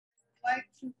like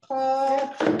to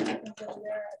call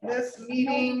this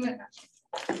meeting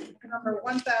number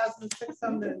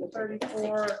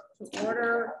 1634 to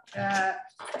order at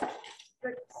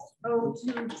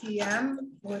 6:02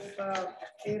 p.m. with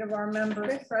 8 of our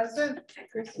members present.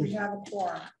 We have a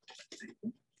quorum.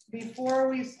 Before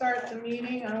we start the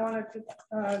meeting, I wanted to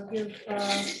give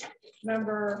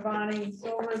member Bonnie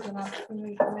Silvers an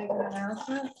opportunity to make an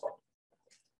announcement.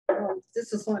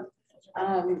 This is one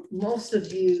most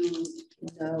of you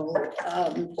know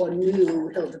or knew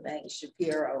Hilda Banks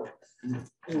Shapiro,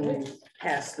 who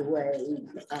passed away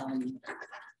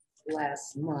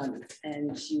last month,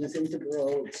 and she was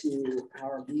integral to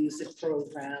our music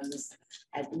programs.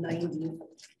 At 90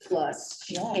 plus,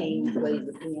 she came, played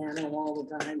the piano all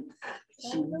the time.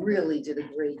 She really did a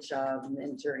great job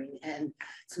mentoring, and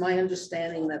it's my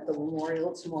understanding that the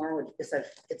memorial tomorrow is at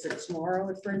tomorrow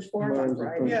at Fringe Park on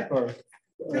Friday. Yeah.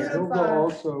 Hilda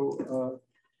also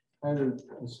had a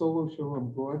solo show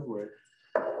on Broadway.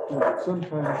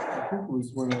 Sometimes, I think it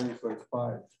was when I was like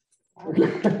 5.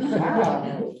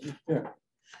 Wow. Yeah.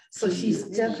 So she's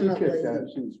definitely,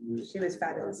 she was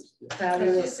fabulous.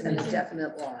 Fabulous and a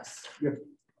definite loss.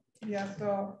 Yeah,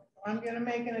 so I'm going to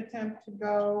make an attempt to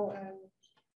go, and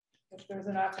if there's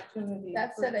an opportunity.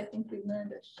 That said, I think we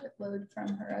learned a shitload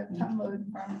from her, a ton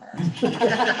from her.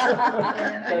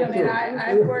 And I mean,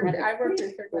 I worked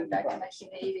with her going back in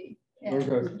 1980.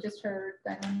 And just her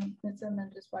dynamism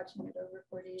and just watching it over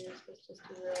 40 years was just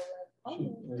a real.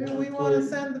 Do we want to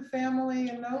send the family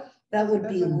a note? That would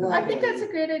be lovely. I think that's a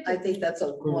great idea. I think that's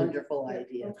a wonderful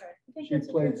idea. Okay. She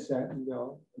played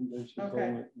Satindale, and then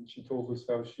she told us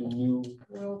how she knew.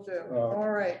 Will do. All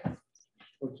right.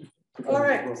 All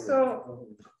right. So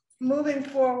moving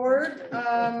forward,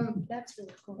 That's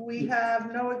really cool. we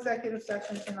have no executive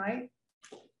session tonight.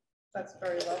 That's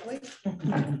very lovely.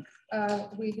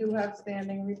 We do have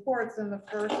standing reports, and the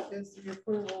first is the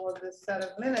approval of this set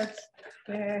of minutes.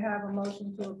 May I have a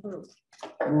motion to approve?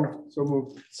 So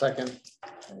moved. Second.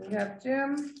 We have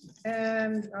Jim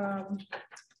and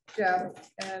Jeff,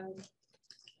 and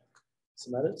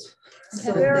Some edits?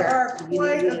 So there are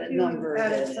quite a few number of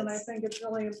edits, and I think it's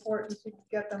really important to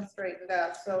get them straightened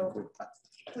out. So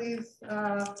please.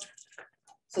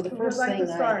 So the first thing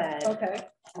I had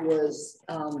was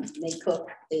May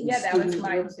Cook. That was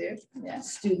mine too. Yeah.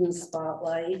 Student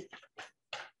Spotlight.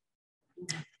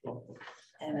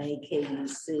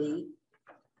 NAKUC.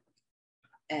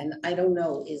 And I don't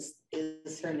know, is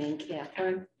her name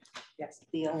Catherine? Yes.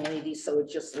 The young lady, so it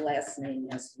just last name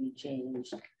has to be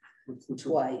changed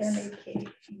twice. NAKUC.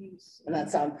 And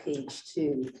that's on page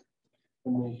 2.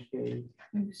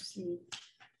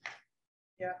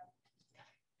 Yeah.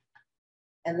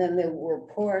 And then there were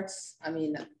reports, I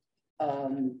mean,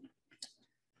 that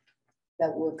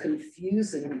were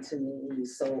confusing to me.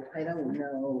 So I don't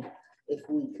know if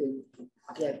we could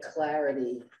get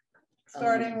clarity.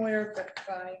 Starting where,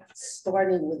 Bonnie?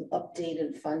 Starting with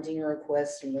updated funding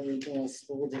requests from the Regional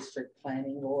School District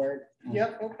Planning Board.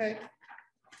 Yep, okay.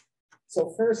 So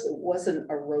first, it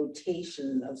wasn't a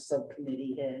rotation of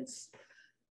subcommittee heads.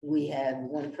 We had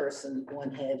one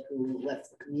head who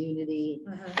left the community,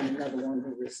 and another one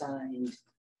who resigned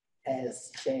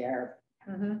as chair.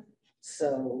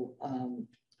 So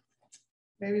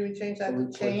maybe we change that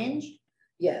to change.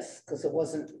 Yes, because it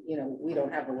wasn't, we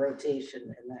don't have a rotation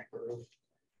in that group.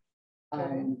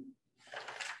 Okay.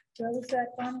 Where was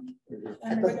that from?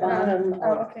 At the bottom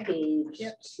of page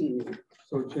 2.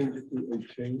 So change it to a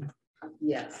change.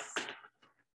 Yes.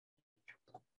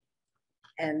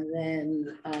 And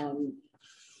then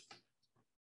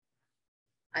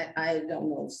I don't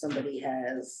know if somebody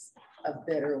has a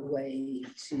better way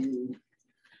to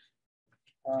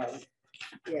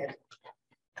get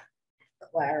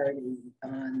clarity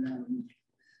on.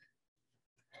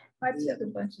 I took a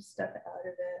bunch of stuff out of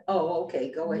it. Oh,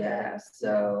 okay, go ahead. Yeah,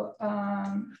 so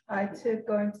I took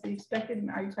going to the expected.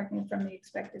 Are you talking from the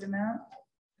expected amount?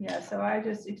 Yeah, so I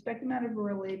just expected amount of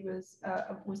rural aid was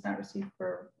not received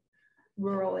for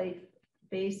rural aid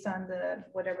based on the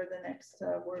whatever the next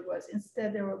word was.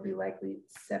 Instead, there will be likely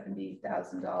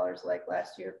 $70,000 like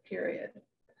last year, period.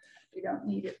 We don't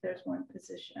need if there's one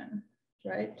position,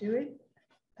 right? Do we?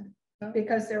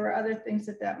 Because there were other things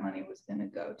that money was going to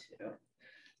go to.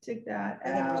 Took that I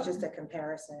think it was just a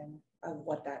comparison of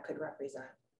what that could represent.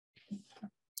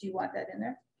 Do you want that in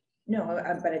there? No,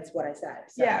 but it's what I said.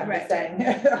 So yeah, I'm right. Saying,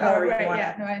 right.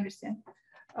 Yeah, no, I understand.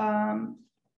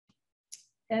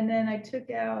 And then I took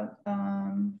out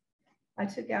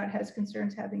has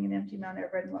concerns having an empty Mount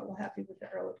Everett and what will happen with the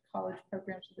early college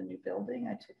programs of the new building.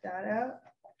 I took that out.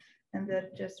 And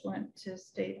that just went to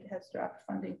state has dropped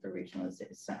funding for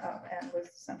regionalization and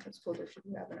with Central School District,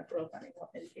 we have enough rural funding to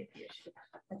help mitigate the issue.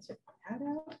 I took that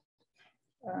out.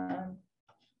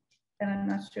 And I'm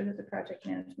not sure that the project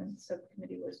management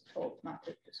subcommittee was told not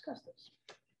to discuss this.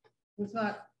 It was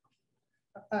not,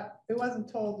 it wasn't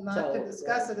told not to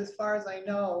discuss it as far as I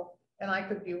know, and I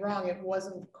could be wrong. It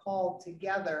wasn't called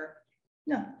together.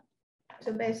 No.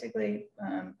 So basically,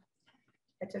 I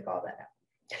took all that out.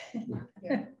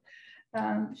 Yeah.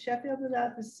 Sheffield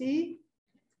Without the Sea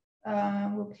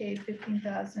will pay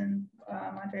 $15,000.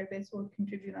 Monterey Base will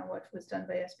contribute on what was done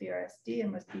by SBRSD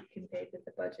and must be conveyed that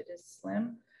the budget is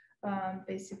slim.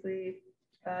 Basically,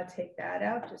 take that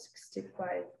out, just stick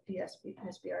by the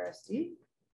SBRSD.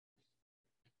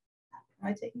 Am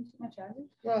I taking too much out of it?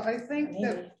 Well, I think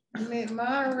that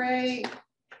Monterey,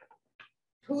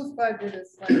 whose budget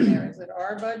is slim there? Is it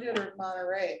our budget or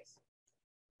Monterey's?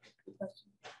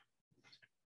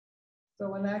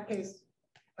 So in that case,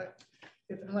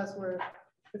 if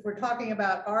we're talking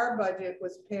about our budget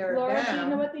was pared Laura, down. do you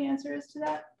know what the answer is to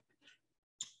that?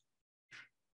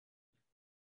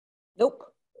 Nope.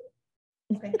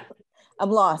 Okay.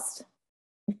 I'm lost.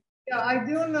 Yeah, I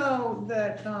do know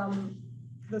that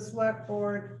the select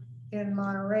board in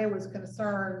Monterey was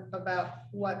concerned about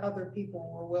what other people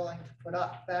were willing to put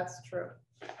up. That's true.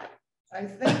 I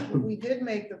think we did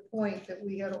make the point that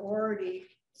we had already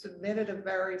submitted a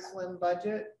very slim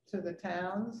budget to the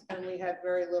towns and we had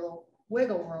very little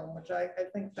wiggle room, which I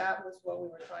think that was what we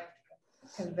were trying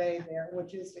to convey there,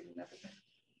 which is significant.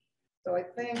 So I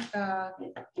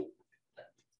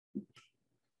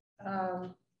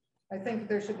think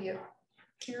there should be a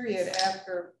period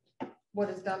after what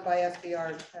is done by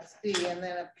SBRSD and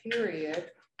then a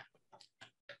period.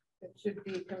 It should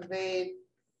be conveyed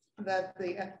that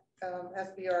the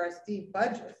SBRSD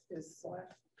budget is slim.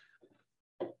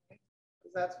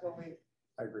 That's what we.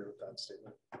 I agree with that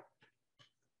statement.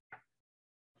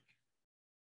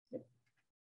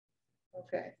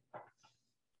 Okay.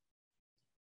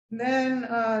 Then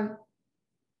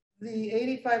the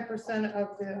 85%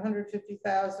 of the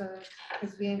 150,000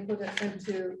 is being put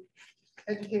into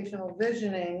educational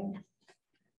visioning.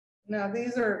 Now,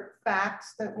 these are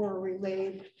facts that were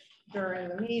relayed during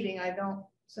the meeting.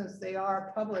 Since they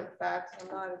are public facts, I'm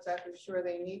not exactly sure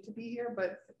they need to be here,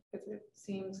 but if it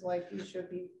seems like you should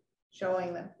be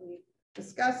showing that we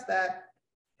discussed that,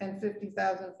 and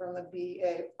 50,000 from the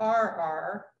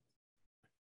BARR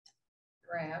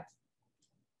grant.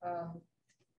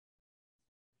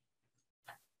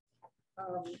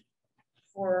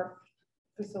 For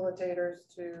facilitators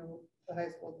to the high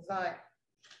school design.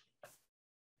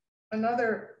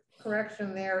 Another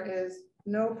correction there is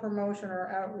no promotion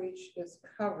or outreach is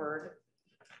covered.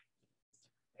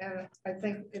 And I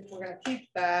think if we're going to keep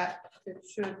that, it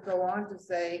should go on to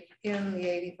say in the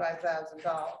 $85,000.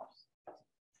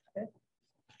 Okay?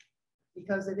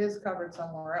 Because it is covered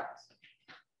somewhere else.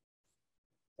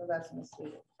 So that's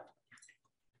misleading.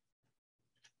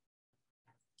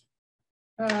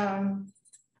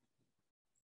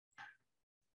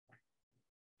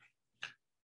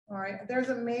 All right, there's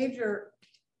a major.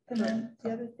 And then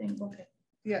the other thing, okay.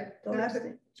 Yeah. The last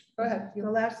thing. Go ahead. The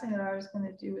last thing that I was going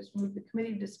to do is move the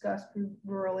committee discussed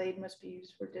rural aid must be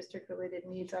used for district related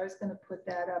needs. I was going to put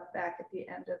that up back at the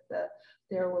end of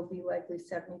there will be likely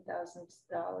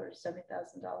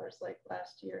 $70,000 like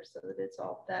last year, so that it's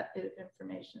all, that bit of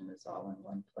information is all in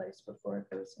one place before it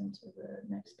goes into the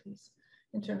next piece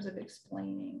in terms of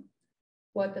explaining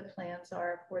what the plans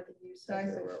are for the use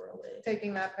of the rural aid.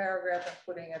 Taking that paragraph and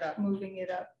putting it up. Moving it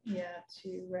up, yeah,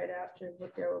 to right after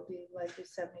what there will be likely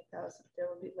 70,000. There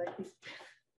will be likely,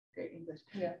 great English,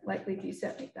 yeah, likely be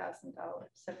 $70,000.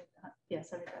 $70,000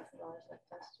 like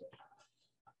last year.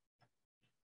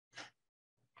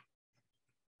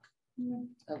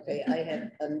 Okay, I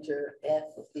had under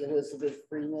F, the Elizabeth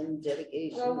Freeman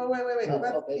dedication. Well, wait. Oh,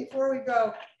 But okay. before we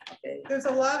go, Okay. there's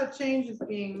a lot of changes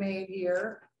being made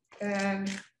here.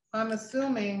 And I'm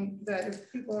assuming that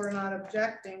if people are not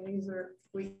objecting,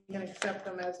 we can accept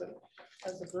them as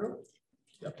a group.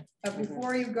 Yep.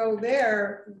 Before you go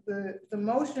there, the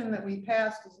motion that we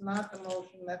passed is not the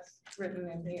motion that's written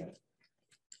in here.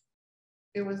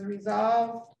 It was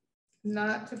resolved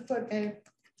not to put in,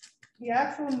 the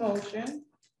actual motion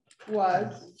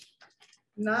was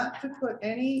not to put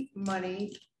any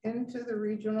money into the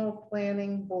regional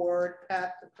planning board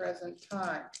at the present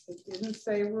time. It didn't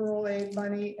say rural aid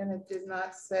money and it did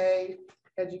not say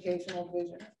educational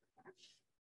vision.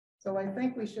 So I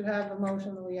think we should have the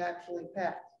motion that we actually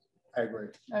passed. I agree.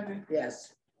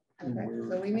 Yes. Okay,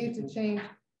 so we need to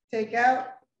take out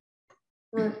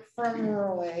from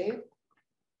rural aid.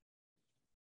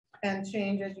 and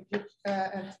change and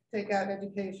take out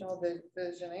educational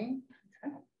visioning.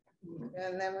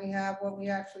 And then we have what we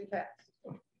actually passed.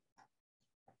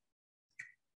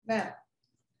 Now,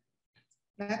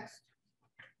 next,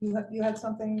 you had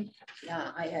something.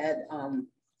 Yeah, I had under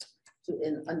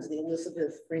the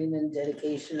Elizabeth Freeman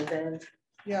dedication event.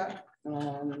 Yeah,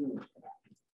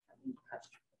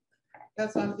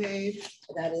 that's on page.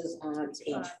 That is on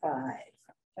page 5.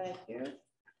 Thank you.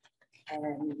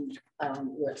 And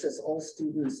where it says all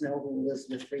students know who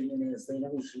Elizabeth Freeman is, they know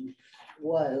who she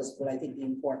was, but I think the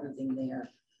important thing there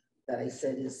that I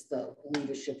said is the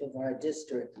leadership of our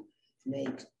district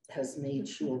has made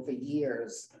sure for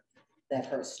years that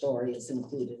her story is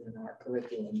included in our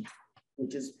curriculum,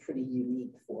 which is pretty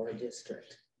unique for a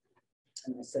district.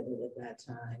 And I said it at that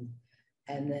time.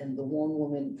 And then the one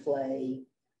woman play,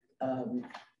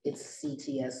 it's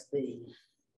CTSB.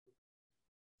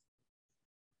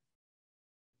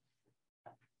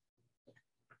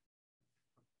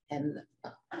 And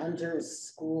under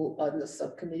school, on the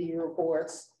subcommittee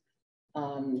reports,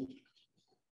 I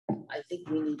think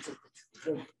we need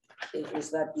to, it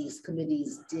was that these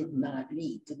committees didn't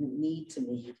need to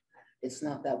meet. It's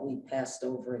not that we passed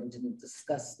over and didn't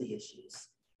discuss the issues.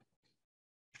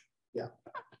 Yeah.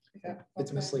 Yeah,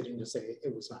 It's okay. misleading to say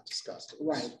it was not discussed.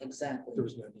 Right, exactly. There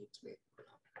was no need to meet.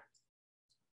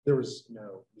 There was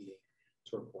no meeting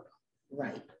to report on.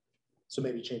 Right. So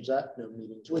maybe change that, no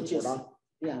meeting to Which report is, on.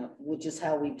 yeah, which is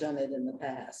how we've done it in the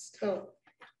past. So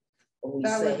We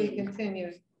that would be say,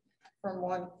 continued from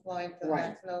one line to the Right.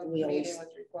 next. No We always- meeting was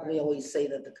we required. always say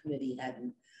that the committee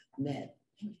hadn't met.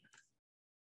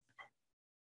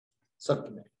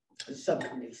 Subcommittee. The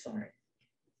subcommittee, sorry.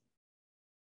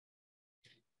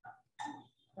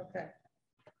 Okay.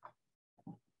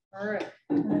 All right.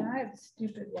 And I have a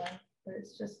stupid one, but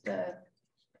it's just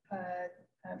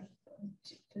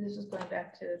this is going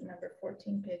back to number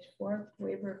 14, page 4,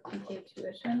 waiver of PK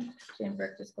tuition. Jane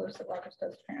Burke disclosed that Walker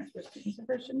Stubbs' parents were students of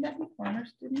hers. Shouldn't that be former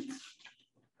students?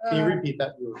 Can you repeat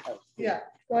that? Yeah.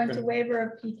 Going to waiver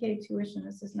of PK tuition.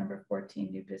 This is number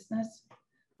 14, new business.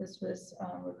 This was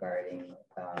regarding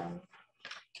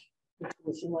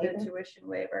the tuition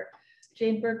waiver.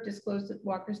 Jane Burke disclosed that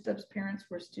Walker Stubbs' parents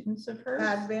were students of hers.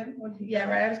 Had been. Yeah,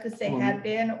 right. I was gonna say had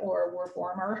been or were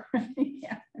former.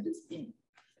 Yeah, I'm just being.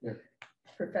 Yeah.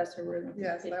 Professor Ruth.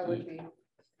 Yes, that would be.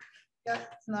 Yeah,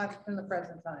 it's not in the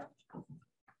present time.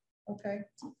 Okay.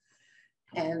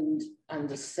 And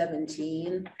under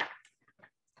 17,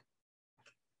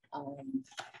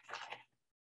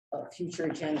 future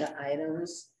agenda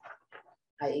items,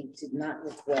 I did not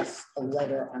request a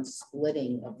letter on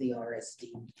splitting of the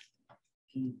R.S.D.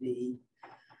 PB,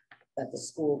 that the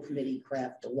school committee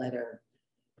craft a letter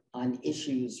on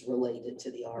issues related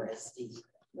to the R.S.D.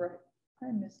 Right.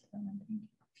 I missed that.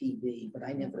 PB, but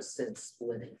I never said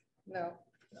splitting. No.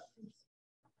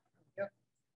 Yep.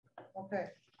 Okay.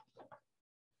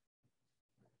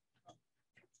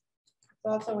 It's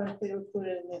also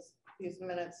included in these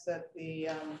minutes that the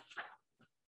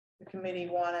committee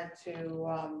wanted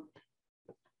to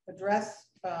address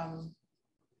an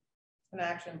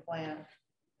action plan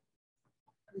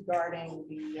regarding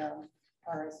the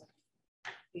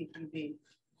R.S.D. PB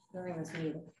during this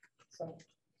meeting. So.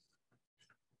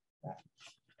 Yeah.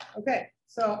 Okay,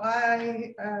 so are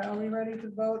we ready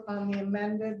to vote on the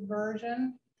amended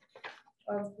version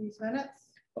of these minutes?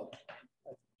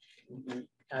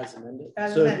 As amended.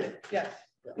 As So, amended, yes.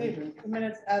 yeah. The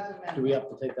minutes as Do amended. we have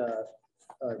to take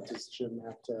does Jim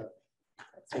have to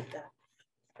accept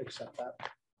that?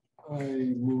 I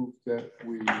move that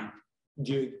we,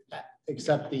 Do you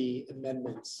accept the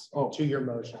amendments to your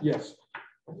motion? yes.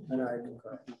 And I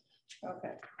concur.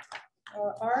 Okay.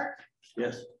 Art,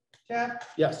 Yes. Jeff,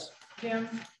 Yes. Jim,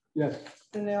 Yes.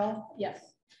 Danil,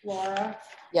 Yes. Laura,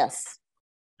 Yes.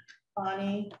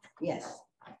 Bonnie, Yes.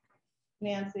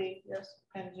 Nancy, yes,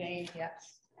 and Jane,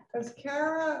 yes. Does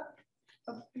Kara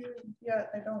appear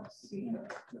yet? I don't see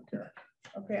her.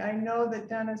 Okay, I know that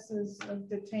Dennis is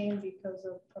detained because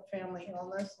of a family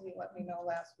illness. He let me know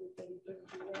last week that he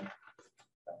couldn't be there.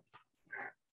 So.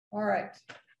 All right.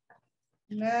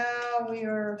 Now we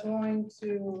are going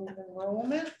to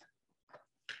enrollment.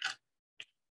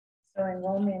 So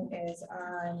enrollment is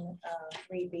on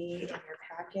 3B in your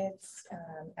packets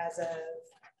as of,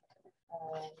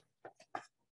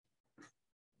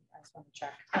 I just want to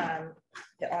check,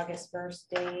 the August 1st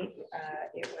date,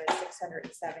 it was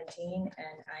 617,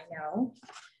 and I know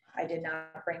I did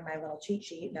not bring my little cheat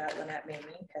sheet that Lynette made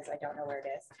me because I don't know where it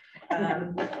is.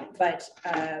 But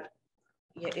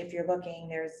if you're looking,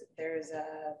 there's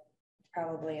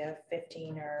probably a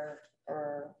 15 or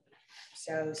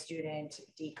So student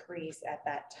decrease at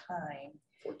that time.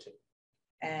 14.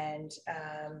 And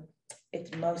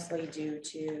it's mostly due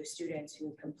to students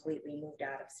who completely moved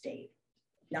out of state.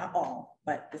 Not all,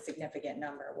 but the significant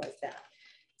number was that.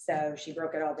 So she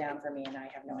broke it all down for me, and I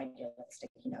have no idea what the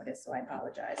sticky note is, so I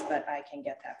apologize, but I can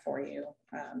get that for you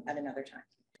at another time.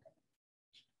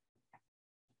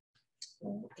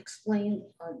 Explain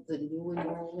the new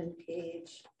enrollment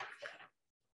page.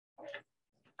 I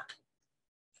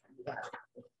know,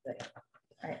 but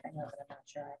I'm not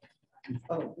sure.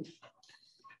 Oh,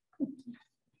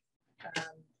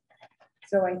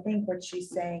 So I think what she's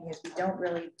saying is we don't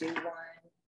really do one.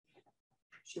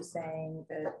 She's saying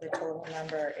that the total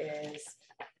number is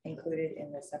included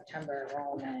in the September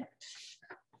enrollment.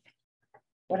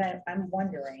 What I'm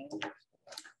wondering,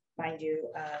 mind you,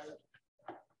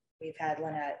 we've had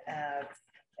Lynette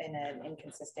in an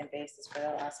inconsistent basis for the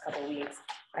last couple of weeks.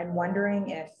 I'm wondering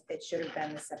if it should have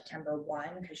been the September 1,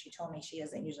 because she told me she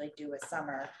doesn't usually do a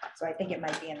summer. So I think it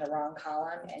might be in the wrong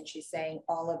column. And she's saying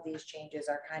all of these changes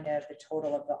are kind of the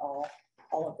total of the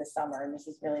all of the summer. And this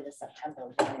is really the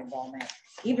September 1 enrollment,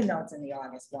 even though it's in the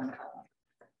August 1 column.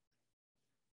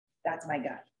 That's my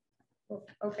gut.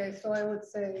 Okay, so I would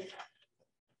say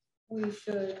we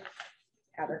should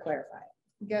Have her clarify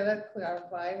it. get it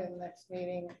clarified, and next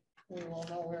meeting, we will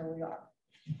know where we are.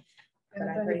 But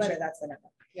I'm pretty sure that's the number.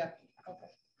 Yeah,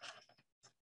 okay.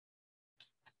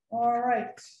 All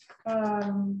right.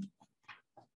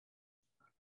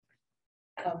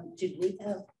 did we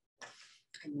have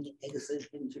any exit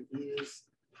interviews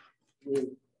with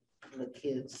the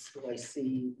kids who I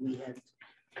see? We had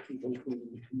people who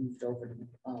moved over to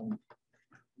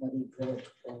Muddy Brook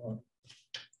or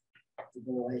the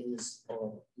boys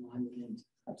or Monument.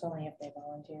 That's only if they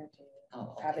volunteer to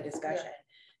Okay. have a discussion.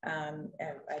 And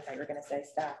I thought you were gonna say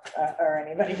staff or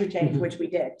anybody who changed, which we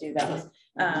did do those.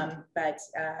 But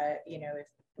you know, if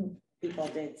people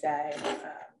did say,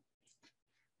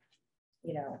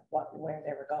 you know, where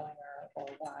they were going or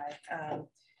why.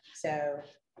 So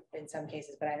in some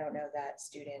cases, but I don't know that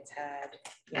students had,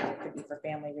 you know, it could be for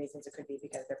family reasons. It could be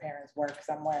because their parents work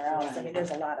somewhere else. I mean,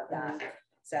 there's a lot of that.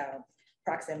 So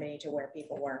proximity to where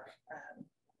people work.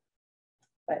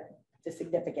 But the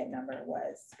significant number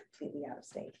was completely out of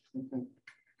state.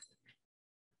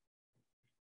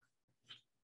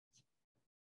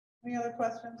 Any other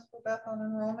questions for Beth on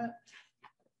enrollment?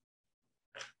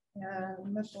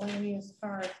 And miscellaneous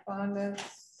correspondence.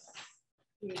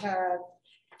 We had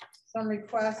some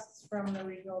requests from the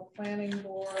regional planning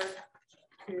board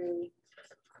to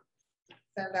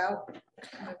send out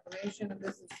information, and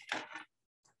this is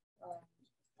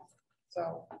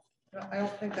so I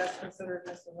don't think that's considered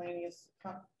miscellaneous,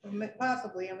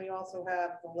 possibly. And we also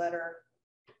have the letter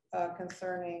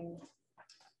concerning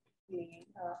the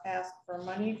ask for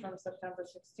money from September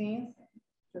 16th.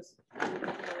 Just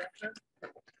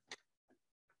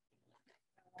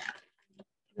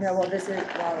No, well, this is,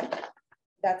 well,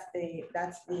 that's the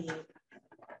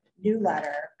new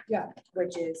letter. Yeah.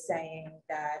 Which is saying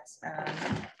that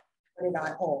put it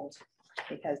on hold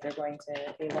because they're going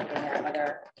to be looking at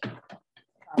other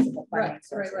possible funding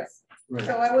sources. Right.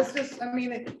 So I was just, I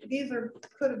mean, these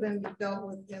could have been dealt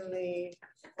with in the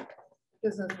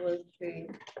business with the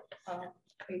town,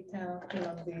 you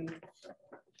know, the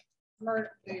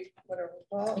whatever.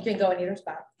 Well, You can go in either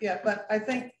spot. yeah, but I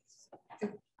think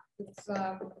it's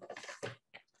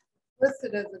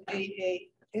listed as an 8A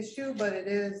issue, but it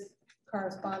is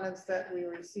correspondence that we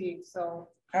received. So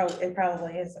Oh, it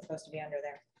probably is supposed to be under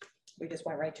there. We just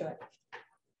went right to it.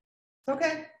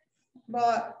 okay,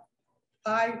 but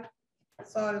I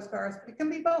saw it as correspondence. It can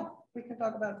be both. We can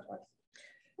talk about it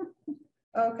twice.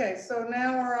 Okay, so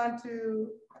now we're on to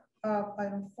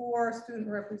item 4, student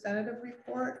representative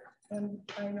report. And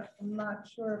I'm not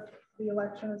sure if the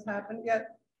election has happened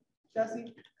yet.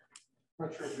 Jesse?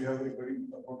 Not sure if you have anybody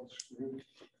up on the screen.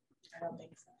 I don't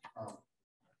think so.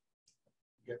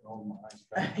 Getting all my eyes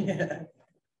back. Yeah.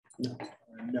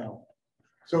 No.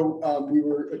 So we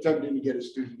were attempting to get a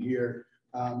student here.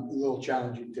 A little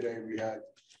challenging today. We had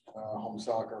home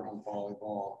soccer, home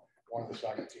volleyball. One of the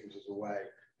soccer teams is away.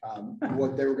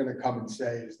 What they were going to come and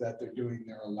say is that they're doing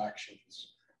their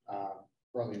elections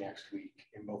early next week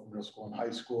in both middle school and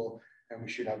high school, and we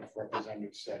should have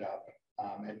representatives set up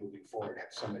and moving forward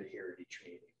have somebody here at each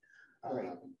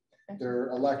meeting. Their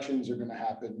elections are going to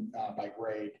happen by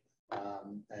grade,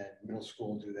 and middle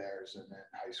school will do theirs, and then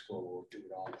high school will do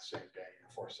it all on the same day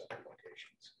in 4 separate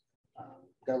locations.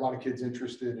 Got a lot of kids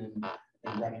interested in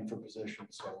running for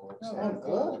positions, so we're excited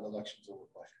about what elections will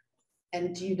look like.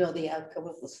 And do you know the outcome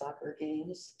of the soccer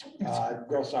games?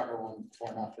 Girls soccer won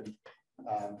 4-0.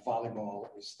 Volleyball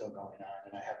is still going on,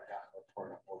 and I haven't gotten a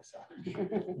report on both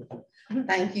sides.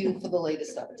 Thank you for the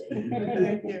latest update.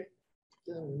 Thank you.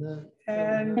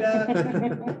 And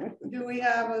do we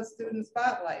have a student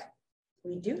spotlight?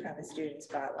 We do have a student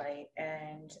spotlight,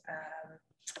 and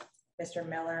Mr.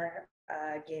 Miller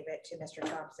gave it to Mr.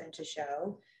 Thompson to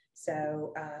show.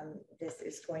 So this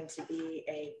is going to be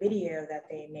a video that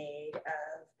they made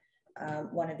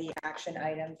of one of the action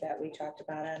items that we talked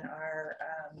about in our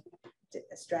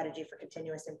strategy for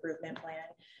continuous improvement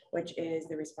plan, which is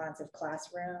the responsive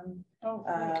classroom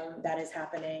that is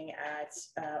happening at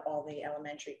all the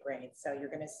elementary grades. So you're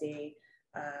going to see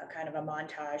kind of a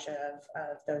montage of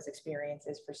those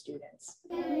experiences for students.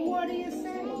 What do you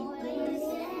say?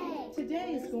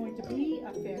 Today is going to be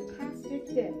a fantastic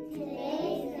day.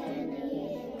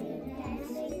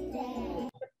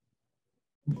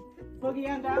 Boogie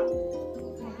on down.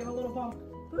 And give a little bump.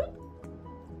 Boop.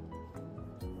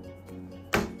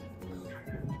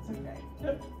 It's okay.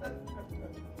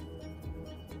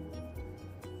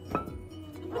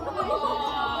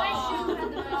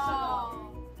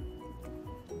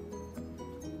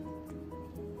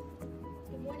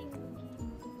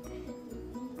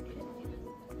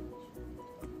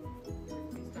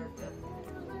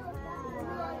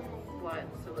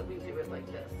 So let me do it like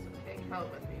this. Okay, count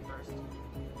with me first.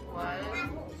 1,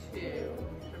 2,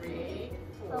 3,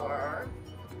 4.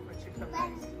 What should come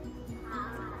next?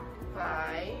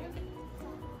 5,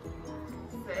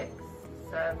 6,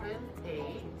 7,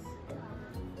 8.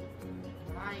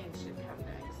 9 should come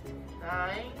next.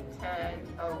 9, 10,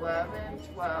 11,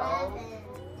 12,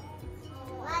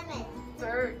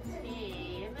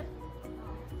 13,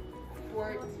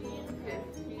 14,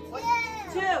 15.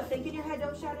 2, think in your head,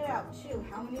 don't shout it out. 2,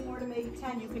 how many more to make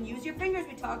 10? You can use your fingers.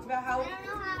 We talked about how. I don't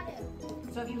know how to.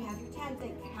 So if you have your 10,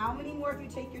 think how many more if you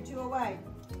take your 2 away?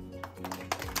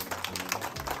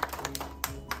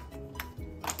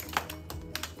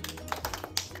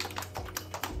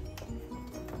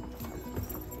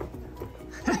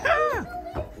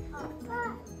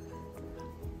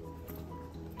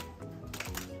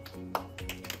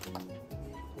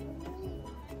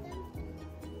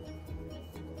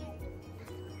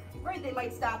 Right, they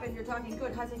might stop if you're talking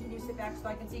good. Hudson, can you sit back so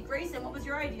I can see? Grayson, what was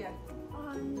your idea?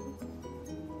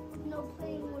 No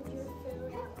playing with your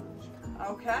food.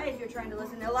 Okay, if you're trying to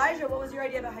listen. Elijah, what was your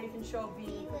idea about how you can show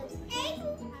being? Have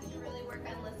to really work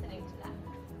on listening to them.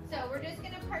 So we're just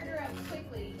gonna partner up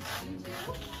quickly.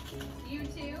 You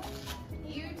two,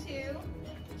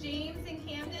 James and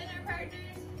Camden are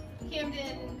partners.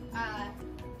 Camden,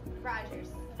 Rogers.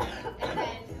 And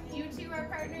then you two are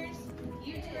partners.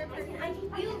 You two are partners.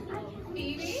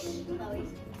 Phoebe? Chloe.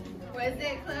 Was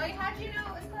it Chloe? How'd you know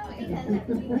it was Chloe?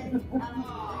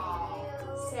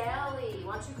 Sally,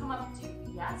 why don't you come up to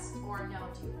yes or no?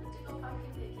 Do you like to go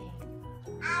pumpkin picking?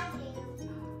 I do.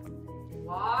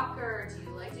 Walker, do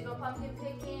you like to go pumpkin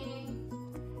picking?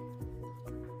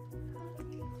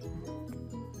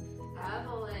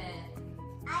 Evelyn.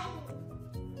 I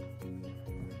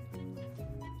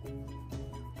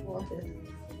Walter.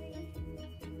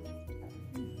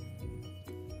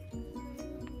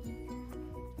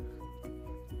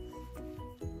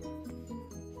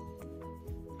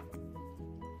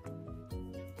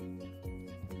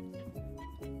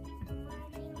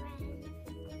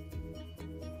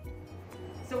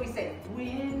 So we say,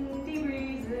 windy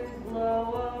breezes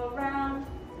blow around,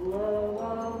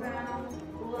 blow around,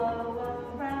 blow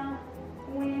around.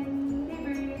 Windy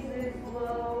breezes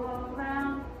blow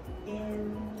around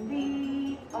in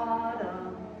the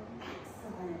autumn.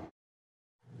 Excellent.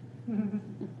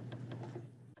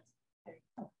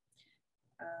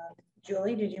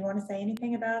 Julie, did you want to say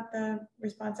anything about the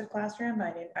responsive classroom?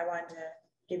 I wanted to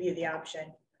give you the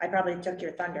option. I probably took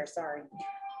your thunder, sorry.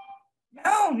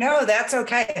 No, that's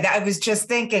okay. I was just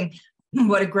thinking,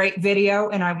 what a great video,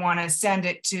 and I want to send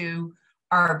it to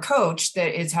our coach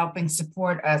that is helping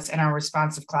support us in our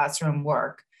responsive classroom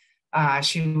work.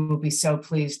 She will be so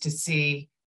pleased to see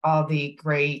all the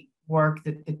great work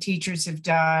that the teachers have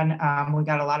done. We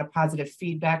got a lot of positive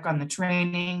feedback on the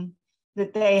training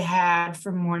that they had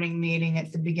for morning meeting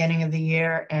at the beginning of the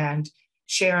year, and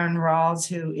Sharon Rawls,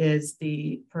 who is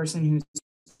the person who's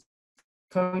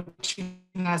coaching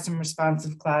us in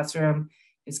responsive classroom,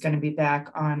 is going to be back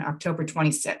on October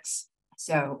 26th.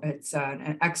 So it's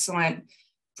an excellent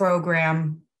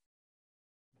program.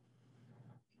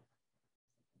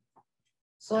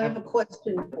 So I have a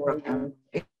question for you.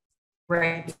 It's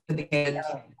great for the kids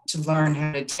to learn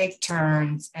how to take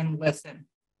turns and listen.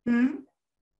 I'm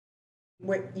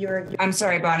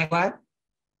sorry, Bonnie, what?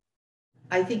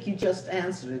 I think you just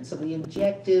answered it. So the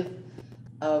objective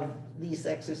of these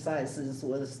exercises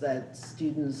was that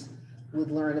students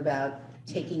would learn about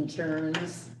taking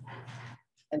turns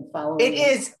and following. It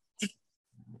is,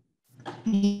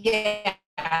 yeah,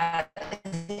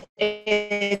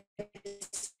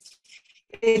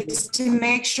 it's to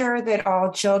make sure that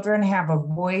all children have a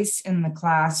voice in the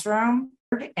classroom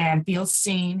and feel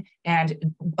seen.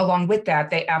 And along with that,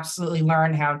 they absolutely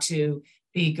learn how to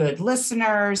be good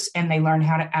listeners, and they learn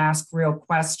how to ask real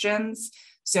questions.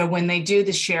 So when they do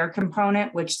the share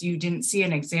component, which you didn't see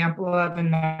an example of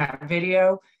in that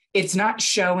video, it's not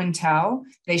show and tell.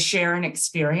 They share an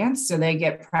experience, so they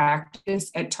get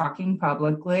practice at talking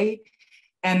publicly.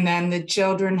 And then the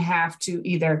children have to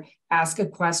either ask a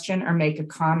question or make a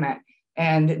comment.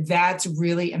 And that's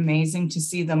really amazing to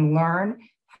see them learn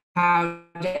how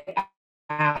to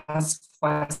ask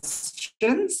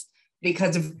questions,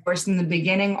 because of course, in the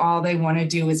beginning, all they want to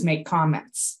do is make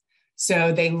comments.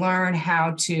 So they learn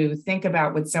how to think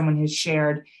about what someone has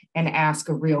shared and ask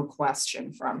a real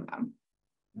question from them.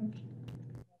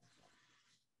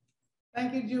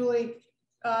 Thank you, Julie.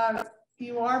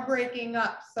 You are breaking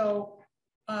up, so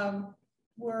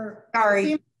we're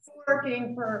sorry.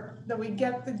 Working for that we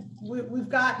get the we've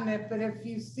gotten it, but if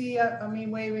you see me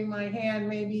waving my hand,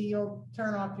 maybe you'll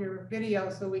turn off your video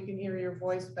so we can hear your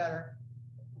voice better.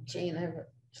 Jane, I have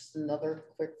just another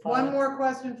quick one more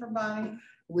question from Bonnie,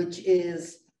 which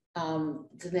is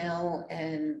Danelle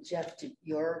and Jeff, did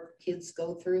your kids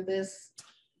go through this?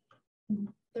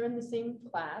 They're in the same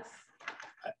class.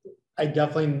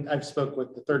 I've spoke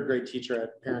with the third grade teacher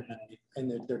at parent night,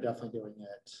 and they're definitely doing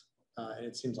it. And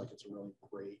it seems like it's a really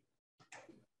great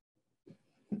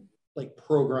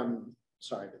program.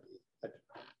 Sorry,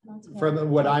 from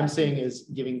what I'm seeing is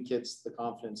giving kids the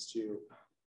confidence to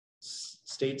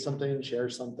state something, share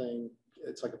something.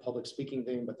 It's like a public speaking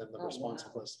thing, but then the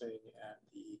responsive listening and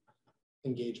the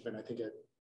engagement. I think the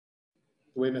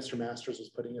way Mr. Masters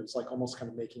was putting it was like almost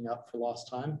kind of making up for lost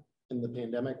time in the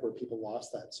pandemic, where people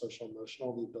lost that social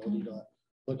emotional, the ability to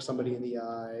look somebody in the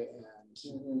eye and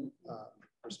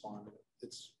respond.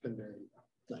 It's been very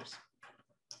nice.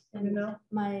 And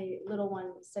my little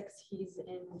one, 6, he's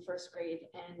in 1st grade,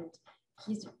 and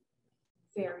he's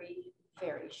very,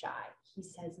 very shy. He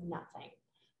says nothing.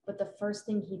 But the first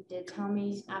thing he did tell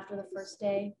me after the first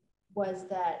day was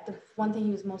that the one thing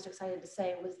he was most excited to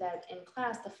say was that in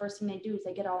class, the first thing they do is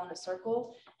they get all in a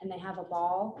circle and they have a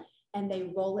ball and they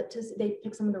roll it to, they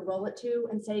pick someone to roll it to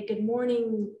and say, good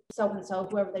morning, so-and-so,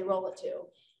 whoever they roll it to.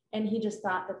 And he just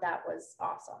thought that that was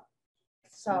awesome.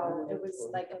 So it was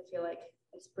like, I feel like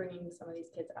it's bringing some of these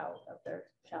kids out of their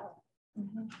shell.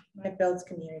 It builds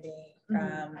community.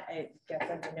 It gets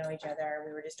them to know each other.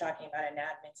 We were just talking about an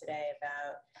admin today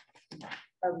about,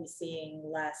 are we seeing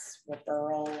less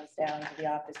referrals down to the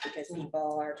office because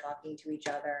people are talking to each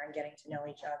other and getting to know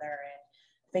each other? And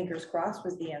fingers crossed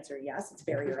was the answer. Yes, it's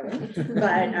very early,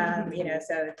 but you know,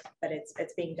 so but it's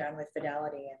being done with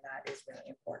fidelity, and that is really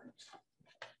important.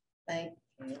 Thank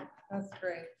you. That's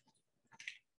great.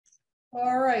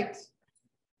 All right.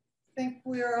 I think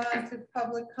we're on to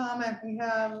public comment. We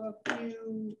have a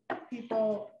few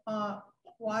people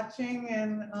watching,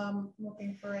 and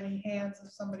looking for any hands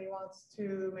if somebody wants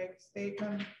to make a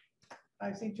statement.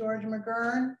 I see George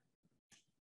McGurn.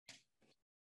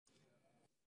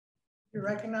 You're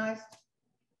recognized.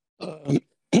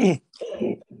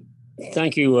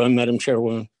 Thank you, Madam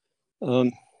Chairwoman.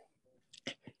 I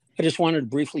just wanted to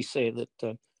briefly say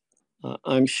that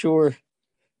I'm sure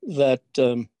that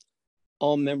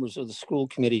all members of the school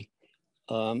committee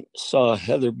saw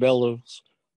Heather Bellow's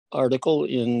article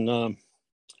in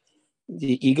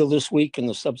the Eagle this week and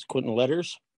the subsequent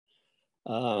letters.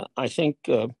 I think,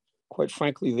 quite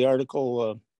frankly, the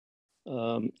article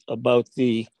about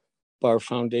the Bar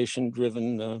Foundation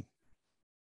driven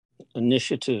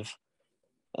initiative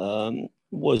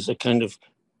was a kind of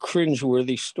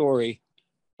cringeworthy story.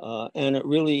 And it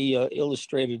really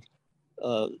illustrated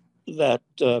that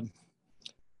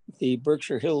the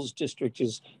Berkshire Hills district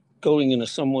is going in a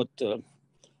somewhat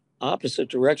opposite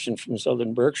direction from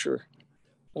Southern Berkshire,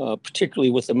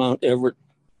 particularly with the Mount Everett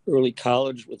Early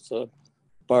College with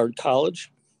Bard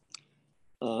College.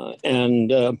 And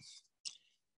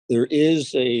there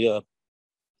is a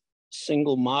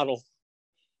single model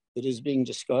that is being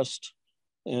discussed.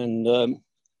 And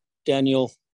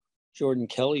Daniel Jordan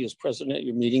Kelly is president at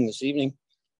your meeting this evening.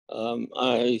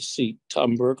 I see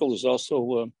Tom Burkle is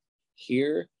also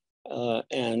here.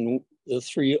 And the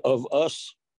three of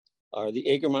us are the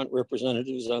Egremont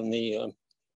representatives on the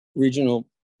regional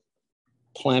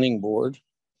planning board.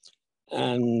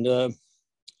 And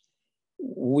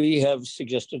we have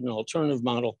suggested an alternative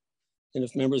model. And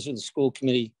if members of the school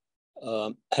committee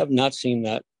have not seen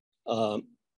that.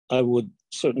 I would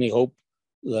certainly hope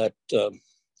that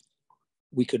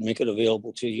we could make it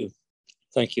available to you.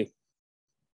 Thank you.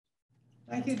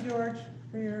 Thank you, George,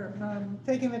 for your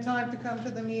taking the time to come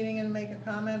to the meeting and make a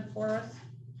comment for us.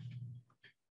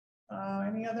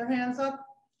 Any other hands up?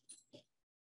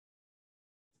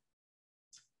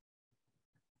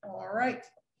 All right,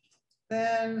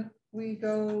 then we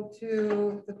go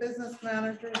to the business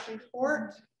manager's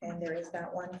report. And there is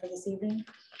not one for this evening.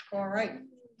 All right,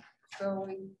 so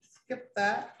we skipped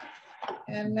that.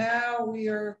 And now we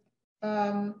are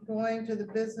going to the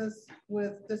business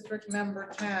with district member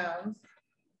towns.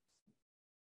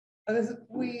 As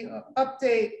we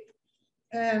update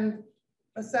and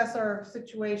assess our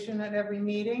situation at every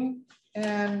meeting.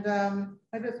 And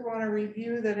I just want to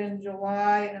review that in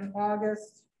July and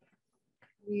August,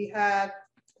 we had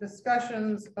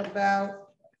discussions about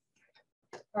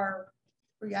our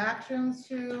reactions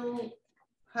to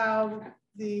how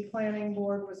the planning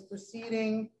board was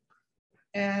proceeding.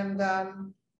 And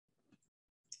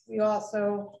we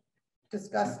also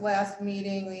discussed last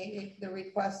meeting the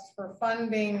request for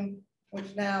funding,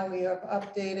 which now we have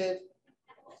updated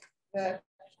that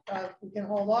we can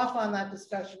hold off on that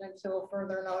discussion until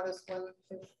further notice when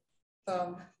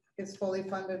it's fully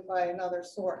funded by another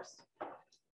source.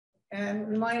 And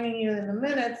reminding you in the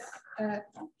minutes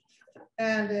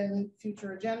and in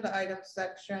future agenda items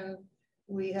section,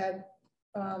 we had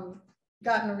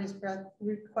gotten a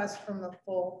request from the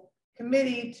full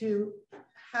committee to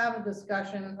have a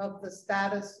discussion of the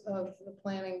status of the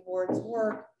planning board's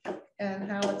work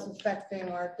and how it's affecting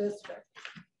our district.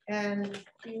 And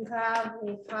you have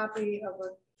a copy of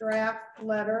a draft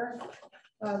letter.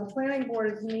 The planning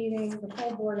board is meeting, the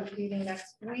full board is meeting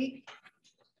next week.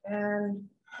 And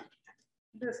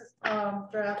this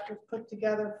draft was put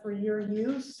together for your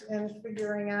use and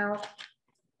figuring out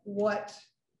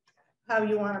how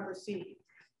you want to proceed.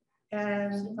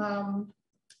 And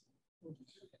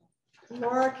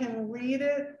Laura can read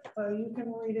it. You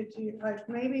can read it to you.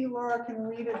 Maybe Laura can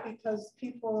read it because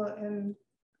people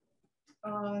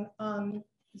on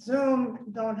Zoom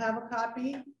don't have a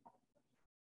copy. Is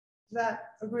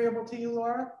that agreeable to you,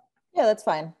 Laura? Yeah, that's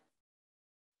fine.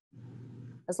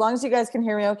 As long as you guys can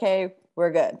hear me okay,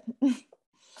 we're good.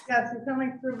 Yes, you're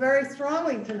coming through very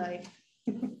strongly tonight.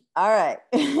 All right.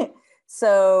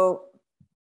 So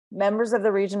members of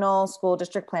the Regional School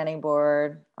District Planning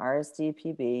Board, R.S.D.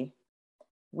 PB,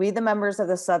 we, the members of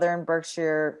the Southern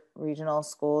Berkshire Regional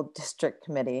School District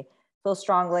Committee, feel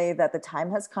strongly that the time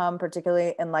has come,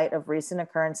 particularly in light of recent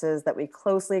occurrences, that we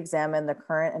closely examine the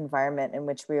current environment in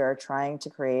which we are trying to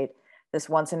create this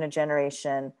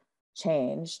once-in-a-generation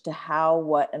change to how,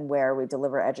 what, and where we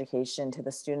deliver education to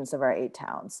the students of our 8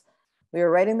 towns. We are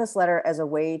writing this letter as a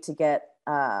way to get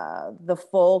the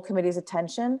full committee's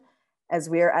attention, as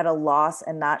we are at a loss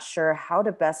and not sure how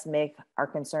to best make our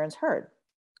concerns heard.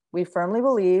 We firmly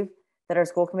believe that our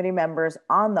school committee members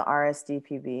on the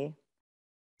RSDPB,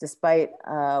 despite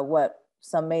what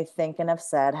some may think and have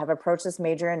said, have approached this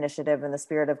major initiative in the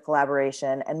spirit of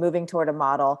collaboration and moving toward a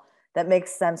model that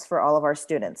makes sense for all of our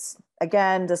students.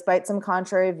 Again, despite some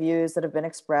contrary views that have been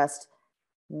expressed,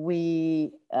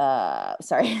 we,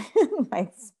 sorry, my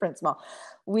print small.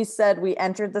 We said we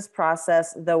entered this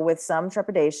process, though with some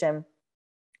trepidation,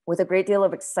 with a great deal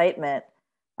of excitement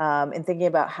in thinking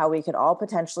about how we could all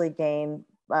potentially gain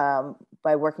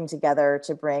by working together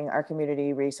to bring our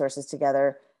community resources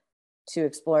together to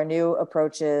explore new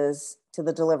approaches to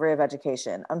the delivery of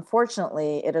education.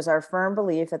 Unfortunately, it is our firm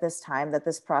belief at this time that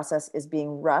this process is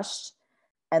being rushed,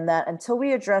 and that until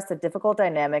we address the difficult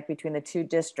dynamic between the 2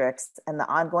 districts and the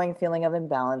ongoing feeling of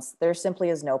imbalance, there simply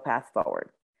is no path forward.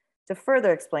 To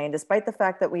further explain, despite the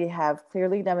fact that we have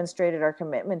clearly demonstrated our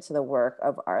commitment to the work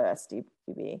of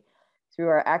RSDPB through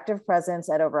our active presence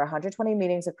at over 120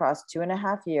 meetings across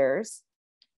 2.5 years,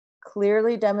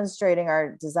 clearly demonstrating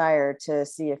our desire to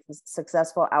see a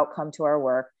successful outcome to our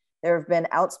work, there have been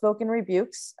outspoken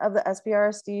rebukes of the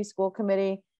SBRSD school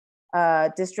committee,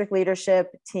 district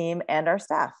leadership team, and our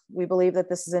staff. We believe that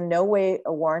this is in no way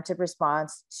a warranted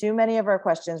response. Too many of our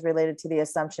questions related to the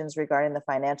assumptions regarding the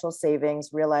financial savings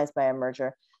realized by a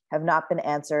merger have not been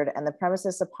answered, and the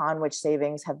premises upon which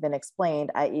savings have been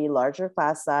explained, i.e. larger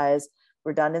class size,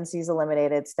 redundancies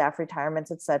eliminated, staff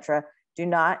retirements, etc., do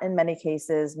not in many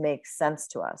cases make sense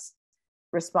to us.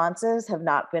 Responses have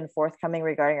not been forthcoming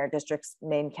regarding our district's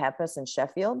main campus in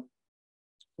Sheffield.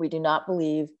 We do not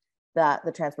believe that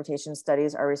the transportation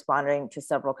studies are responding to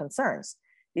several concerns.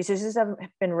 These issues have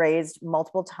been raised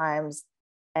multiple times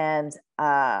and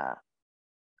not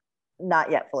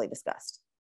yet fully discussed.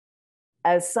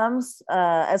 As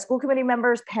school committee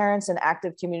members, parents, and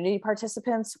active community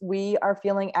participants, we are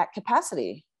feeling at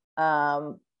capacity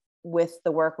with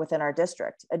the work within our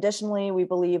district. Additionally, we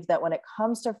believe that when it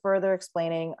comes to further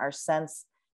explaining our sense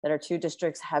that our two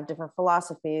districts have different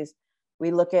philosophies, we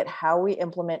look at how we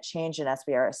implement change in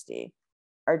SBRSD.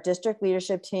 Our district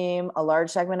leadership team, a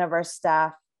large segment of our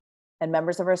staff, and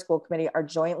members of our school committee are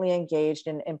jointly engaged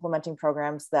in implementing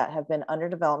programs that have been under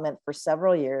development for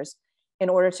several years in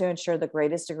order to ensure the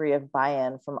greatest degree of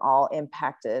buy-in from all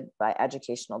impacted by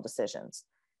educational decisions.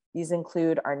 These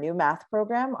include our new math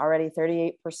program, already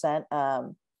 38%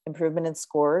 improvement in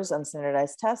scores on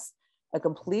standardized tests, a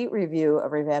complete review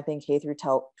of revamping K through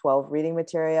 12 reading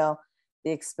material,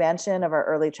 the expansion of our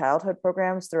early childhood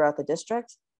programs throughout the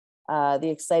district, the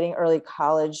exciting early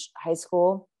college high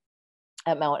school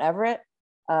at Mount Everett,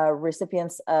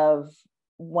 recipients of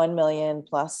 1 million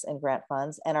plus in grant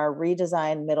funds, and our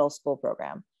redesigned middle school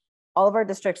program. All of our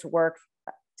districts work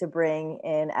to bring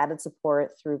in added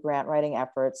support through grant writing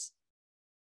efforts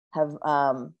have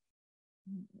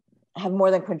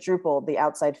more than quadrupled the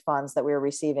outside funds that we are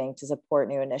receiving to support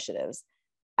new initiatives.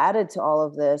 Added to all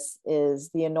of this is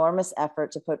the enormous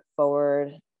effort to put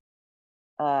forward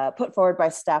by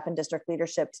staff and district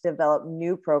leadership to develop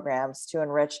new programs to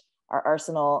enrich our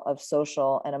arsenal of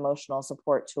social and emotional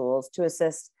support tools to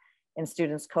assist in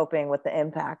students coping with the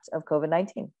impact of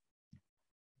COVID-19.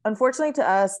 Unfortunately to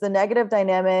us, the negative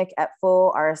dynamic at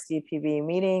full R.S.D. PB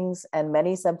meetings and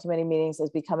many subcommittee meetings is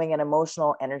becoming an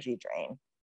emotional energy drain.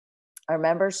 Our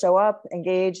members show up,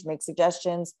 engage, make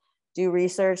suggestions, do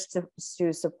research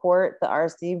to support the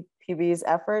R.S.D. PB's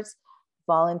efforts,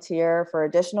 volunteer for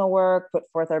additional work, put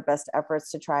forth our best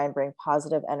efforts to try and bring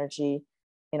positive energy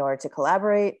in order to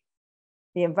collaborate.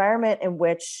 The environment in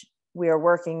which we are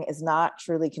working is not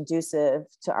truly conducive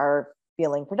to our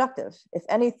feeling productive. If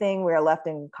anything, we are left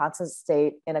in a constant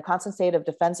state of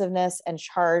defensiveness and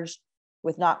charged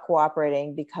with not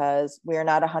cooperating because we are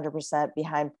not 100%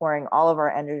 behind pouring all of our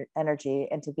energy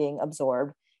into being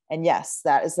absorbed. And yes,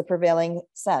 that is the prevailing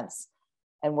sense,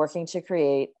 and working to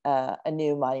create a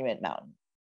new Monument Mountain.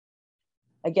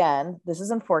 Again, this is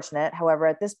unfortunate. However,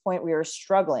 at this point, we are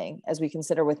struggling as we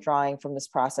consider withdrawing from this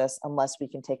process unless we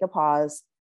can take a pause,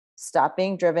 stop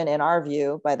being driven, in our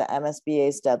view, by the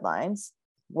MSBA's deadlines,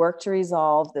 work to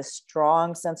resolve the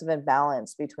strong sense of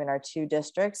imbalance between our two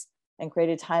districts, and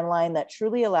create a timeline that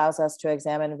truly allows us to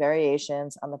examine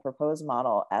variations on the proposed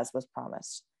model as was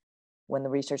promised when the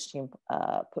research team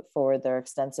put forward their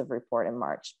extensive report in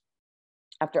March.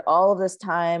 After all of this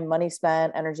time, money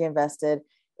spent, energy invested,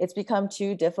 it's become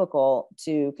too difficult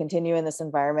to continue in this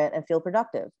environment and feel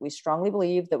productive. We strongly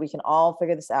believe that we can all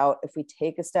figure this out if we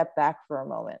take a step back for a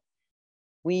moment.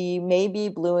 We may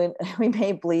bleed blue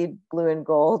and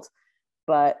gold,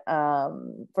 but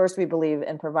first we believe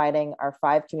in providing our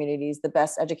 5 communities the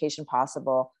best education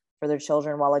possible for their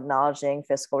children while acknowledging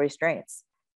fiscal restraints.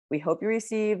 We hope you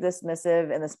receive this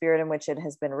missive in the spirit in which it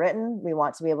has been written. We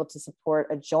want to be able to support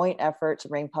a joint effort to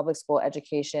bring public school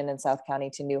education in South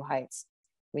County to new heights.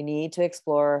 We need to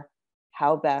explore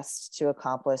how best to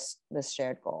accomplish this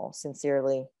shared goal.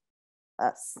 Sincerely,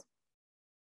 us.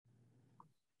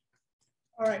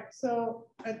 All right, so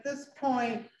at this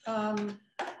point,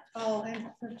 I'll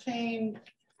entertain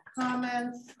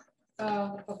comments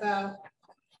about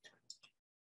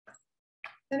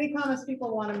any comments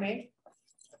people want to make.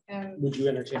 And would you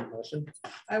entertain a motion?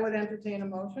 I would entertain a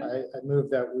motion. I move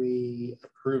that we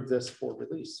approve this for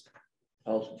release.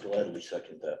 I'll gladly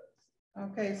second that.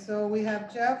 Okay, so we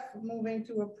have Jeff moving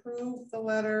to approve the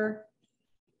letter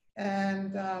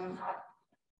and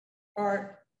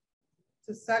Art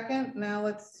to second. Now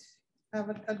let's have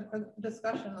a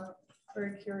discussion. I'm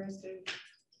very curious to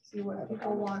see what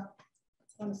people want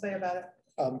to say about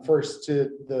it. First to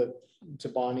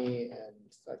Bonnie and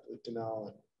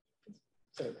Danelle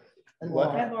and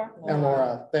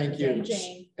Laura. Thank you.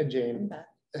 And Jane.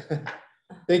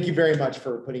 Thank you very much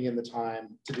for putting in the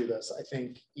time to do this. I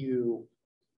think you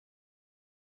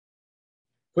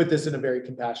put this in a very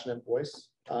compassionate voice,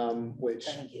 which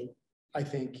I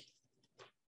think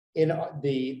in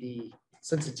the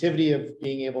sensitivity of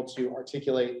being able to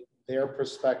articulate their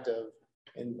perspective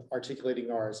and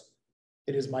articulating ours,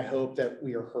 it is my hope that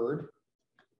we are heard.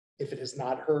 If it is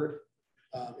not heard,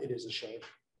 it is a shame.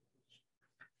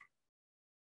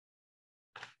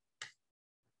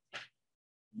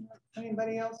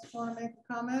 Anybody else want to make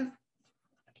a comment?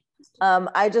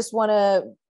 I just want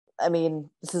to, I mean,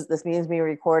 this means being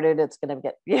recorded. It's going to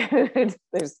get viewed.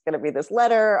 There's going to be this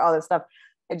letter, all this stuff.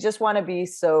 I just want to be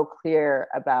so clear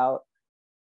about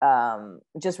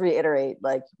just reiterate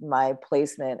like my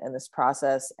placement in this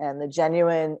process and the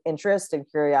genuine interest and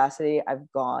curiosity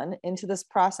I've gone into this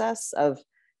process of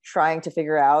trying to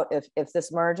figure out if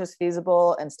this merge is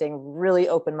feasible and staying really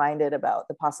open-minded about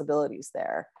the possibilities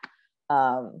there.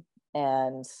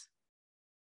 And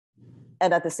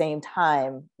at the same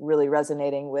time, really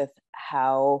resonating with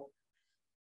how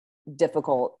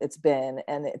difficult it's been.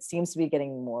 And it seems to be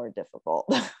getting more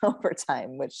difficult over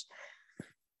time, which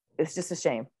is just a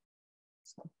shame.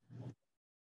 So.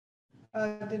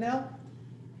 Danelle?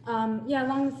 Yeah,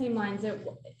 along the same lines,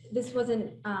 this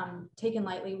wasn't taken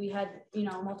lightly. We had,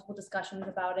 multiple discussions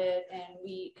about it, and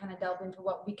we kind of delved into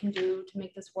what we can do to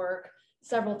make this work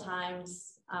several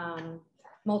times,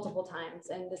 multiple times,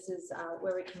 and this is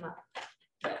where we came up with.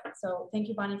 So thank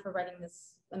you, Bonnie, for writing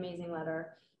this amazing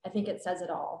letter. I think it says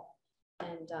it all,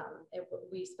 and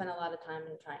we spent a lot of time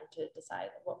in trying to decide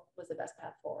what was the best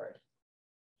path forward.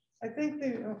 I think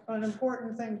an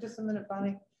important thing, just a minute,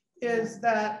 Bonnie, is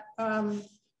that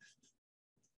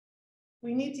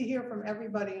we need to hear from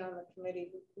everybody on the committee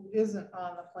who isn't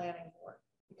on the planning board,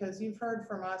 because you've heard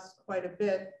from us quite a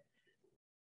bit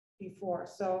before.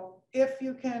 So if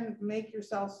you can make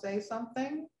yourself say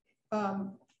something,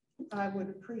 I would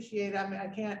appreciate it. I mean, I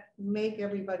can't make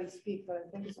everybody speak, but I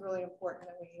think it's really important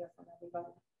that we hear from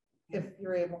everybody if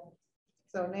you're able.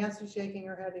 So Nancy's shaking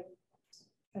her head.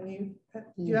 And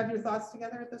do you have your thoughts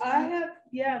together at this point? I have,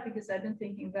 yeah, because I've been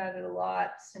thinking about it a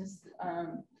lot since,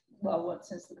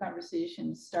 since the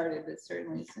conversation started, but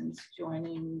certainly since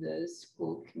joining the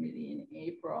school committee in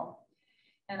April.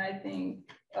 And I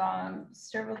think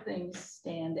several things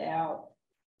stand out.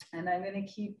 And I'm going to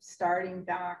keep starting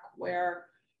back where,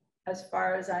 as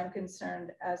far as I'm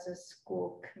concerned, as a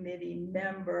school committee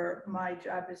member, my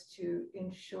job is to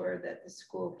ensure that the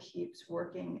school keeps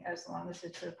working as long as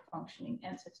it's a functioning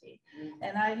entity.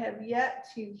 And I have yet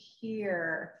to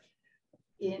hear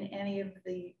in any of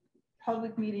the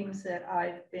public meetings that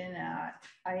I've been at,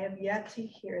 I have yet to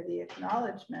hear the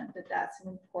acknowledgement that that's an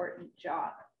important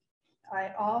job.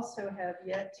 I also have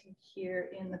yet to hear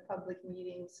in the public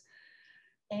meetings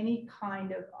any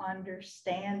kind of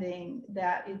understanding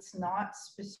that it's not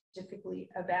specifically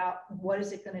about what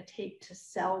is it going to take to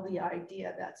sell the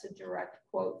idea. That's a direct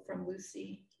quote from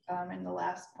Lucy in the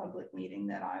last public meeting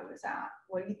that I was at.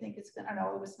 What do you think it's going to, I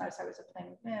know it was nice. I was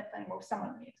playing with some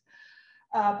of the meetings,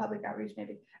 public outreach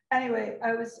maybe. Anyway,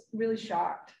 I was really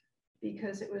shocked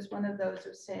because it was one of those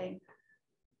of saying,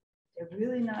 they're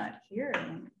really not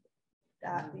hearing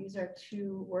that these are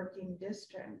two working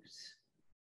districts.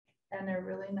 And they're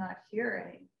really not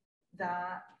hearing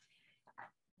that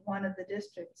one of the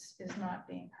districts is not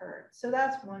being heard. So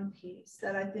that's one piece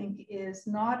that I think is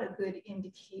not a good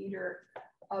indicator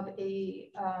of a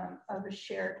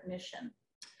shared mission.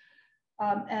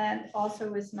 And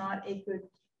also is not a good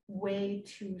way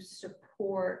to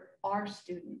support our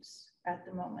students at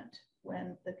the moment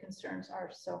when the concerns are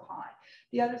so high.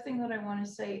 The other thing that I want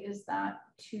to say is that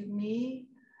to me,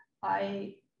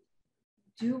 I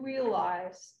do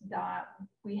realize that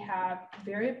we have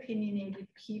very opinionated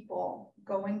people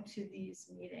going to these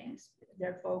meetings.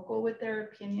 They're vocal with their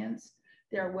opinions.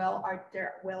 They're well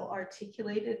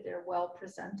articulated. They're well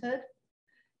presented.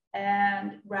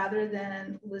 And rather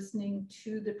than listening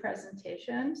to the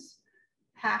presentations,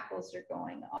 hackles are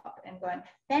going up and going,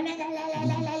 la, la, la,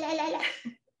 la, la, la, la, la.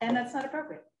 And that's not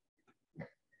appropriate.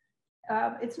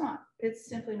 It's not. It's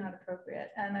simply not appropriate.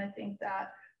 And I think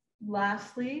that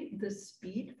lastly, the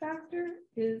speed factor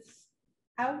is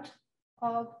out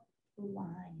of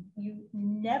line. You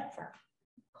never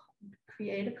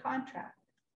create a contract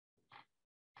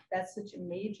that's such a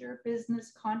major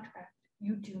business contract.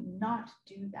 You do not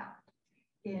do that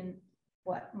in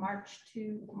what, March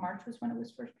was when it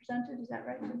was first presented, is that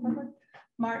right to the public?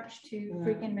 March to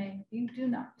freaking May. You do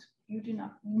not.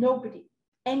 Nobody,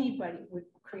 anybody would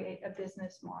create a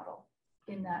business model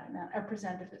in that amount, or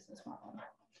present a business model.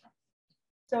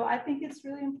 So I think it's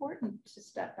really important to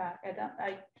step back.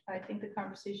 I think the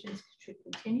conversations should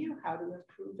continue, how to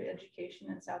improve education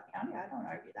in South County. I don't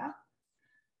argue that,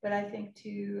 but I think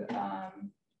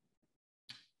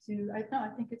I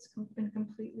think it's been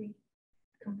completely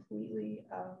inappropriately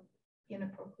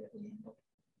handled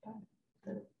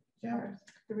by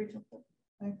the regional court.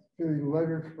 Thanks. The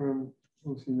letter from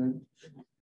Lucy,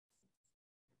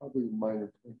 probably a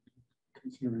minor point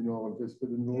considering all of this, but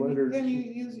in the letter. Can you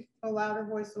use a louder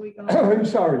voice so we can? I'm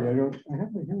sorry, I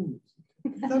have my hearing.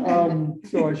 Okay.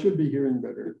 So I should be hearing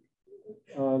better.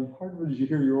 Part of it is you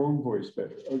hear your own voice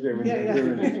better. Okay, when you're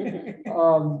hearing it.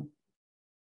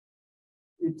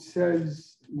 it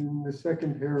says in the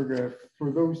second paragraph,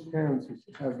 for those towns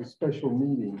that have a special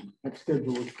meeting, have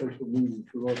scheduled a special meeting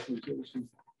for authorization.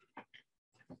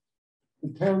 The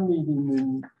town meeting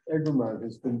in Egremont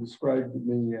has been described to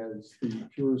me as the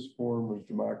purest form of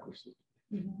democracy.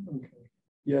 Okay.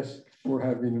 Yes, we're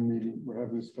having a meeting. We're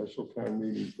having a special town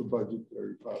meeting for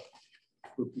budgetary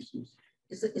purposes.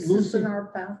 Is this in our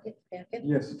packet?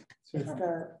 Yes.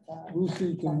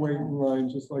 Lucy can wait in line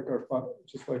just like our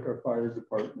fire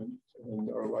department and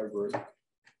our library.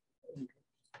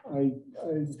 I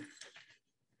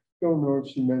don't know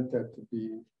if she meant that to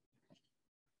be,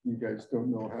 you guys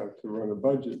don't know how to run a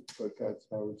budget, but that's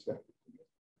how it's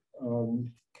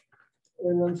happening.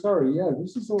 And I'm sorry, yeah,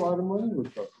 this is a lot of money we're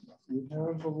talking about. We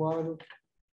have a lot of,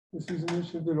 this is an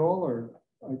issue that all are,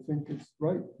 I think it's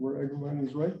right, where Egremont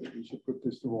is right, that we should put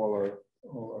this to all our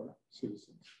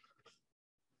citizens.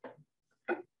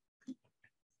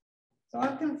 So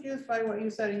I'm confused by what you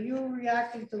said. Are you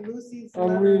reacting to Lucy's I'm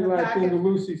letter in the reacting packet? to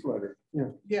Lucy's letter, yeah.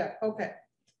 Yeah, okay.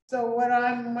 So what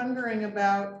I'm wondering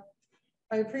about,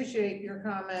 I appreciate your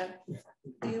comment.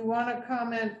 Do you want to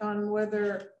comment on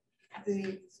whether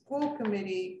the school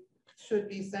committee should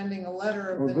be sending a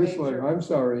letter of the This nature? letter, I'm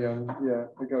sorry, yeah,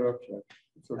 I got upset.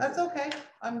 Okay. That's okay.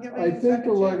 I'm giving I you a think second the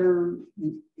chance. letter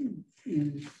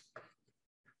is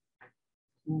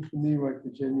seems to me like the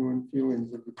genuine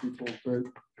feelings of the people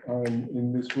that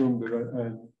in this room that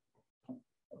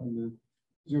on the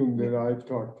Zoom that I've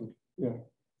talked to. Yeah,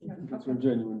 I think it's a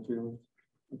genuine feeling.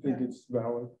 I think it's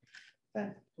valid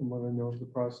Thanks. from what I know of the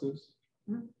process.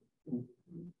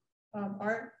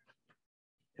 Art?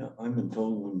 Yeah, I'm in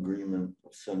total agreement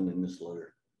of sending this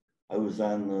letter. I was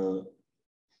on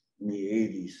in the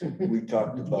 80s. We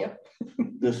talked about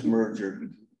this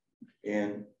merger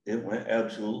and it went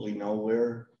absolutely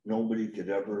nowhere. Nobody could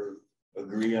ever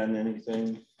agree on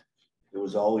anything. There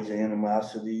was always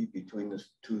animosity between the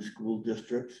two school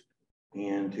districts.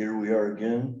 And here we are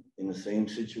again in the same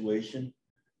situation.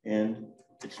 And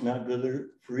it's not good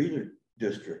for either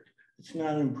district. It's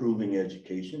not improving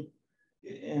education.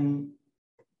 And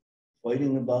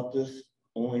fighting about this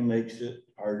only makes it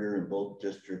harder in both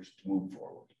districts to move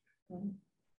forward.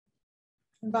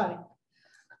 Bonnie.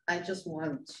 I just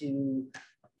want to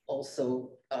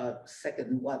also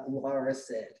second what Laura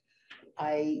said.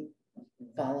 I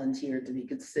volunteered to be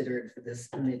considered for this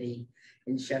committee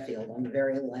in Sheffield on the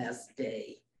very last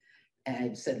day. And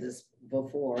I've said this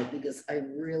before because I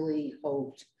really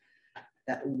hoped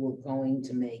that we were going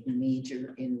to make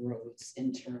major inroads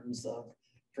in terms of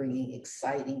bringing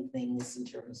exciting things in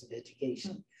terms of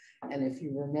education. And if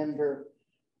you remember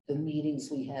the meetings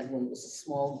we had when it was a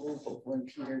small group over in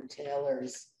Peter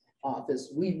Taylor's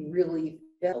office, we really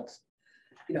felt,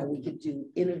 we could do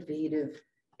innovative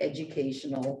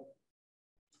educational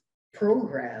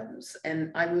programs.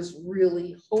 And I was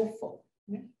really hopeful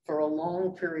for a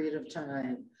long period of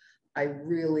time. I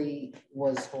really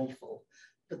was hopeful,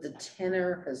 but the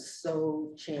tenor has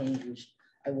so changed.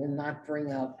 I will not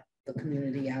bring up the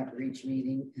community outreach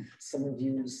meeting. Some of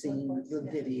you have seen the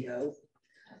video.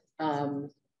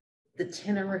 The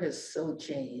tenor has so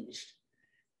changed.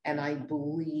 And I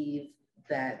believe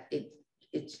that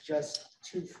it's just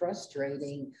too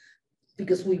frustrating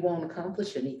because we won't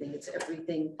accomplish anything. It's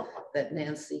everything that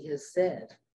Nancy has said.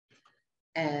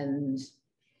 And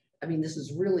I mean, this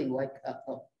is really like a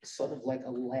sort of like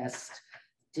a last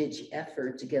ditch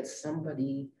effort to get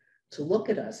somebody to look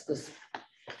at us because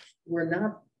we're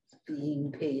not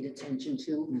being paid attention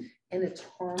to, and it's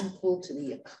harmful to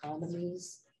the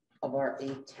economies of our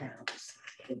 8 towns.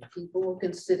 If people are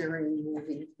considering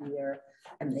moving here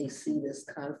and they see this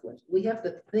conflict, we have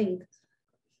to think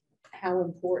how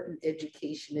important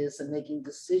education is in making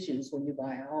decisions when you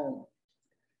buy a home.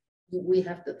 We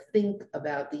have to think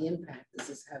about the impact this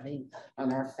is having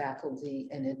on our faculty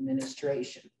and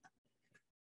administration.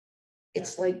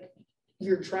 It's like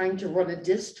you're trying to run a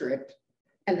district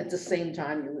and at the same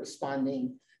time you're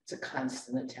responding to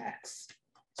constant attacks.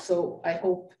 So I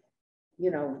hope,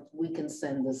 we can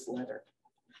send this letter.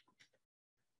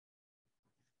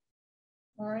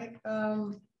 All right,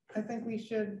 I think we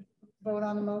should vote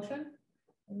on the motion.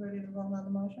 Are you ready to vote on the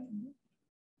motion?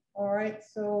 All right,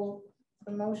 so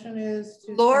the motion is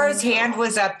to— Laura's hand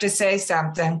was up to say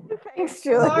something. Thanks,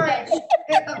 Julie. All right.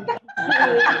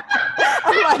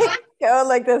 I'm like going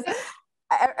like this.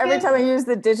 Every time I use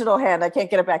the digital hand, I can't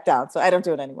get it back down, so I don't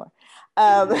do it anymore.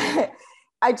 I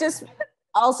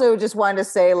also just wanted to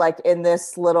say, like, in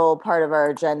this little part of our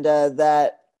agenda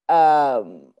that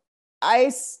I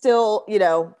still,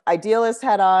 idealist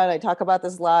hat on. I talk about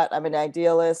this a lot. I'm an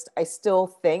idealist. I still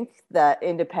think that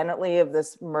independently of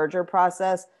this merger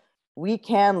process, we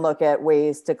can look at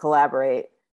ways to collaborate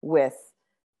with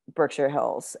Berkshire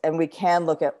Hills, and we can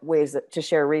look at ways to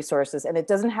share resources, and it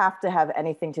doesn't have to have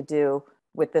anything to do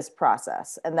with this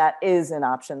process. And that is an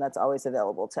option that's always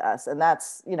available to us. And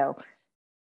that's, you know,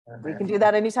 we can do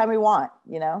that anytime we want,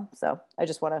 you know? So I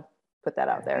just want to put that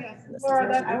out there. Yes.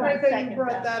 Laura, that's great that you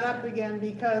brought that up again,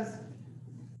 because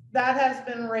that has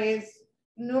been raised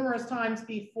numerous times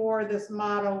before this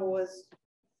model was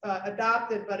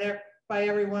adopted, but by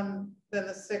everyone than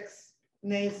the 6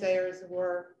 naysayers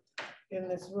were in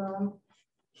this room,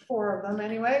 4 of them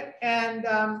anyway. And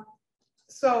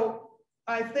so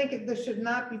I think this should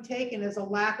not be taken as a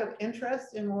lack of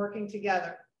interest in working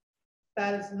together.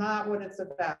 That is not what it's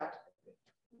about.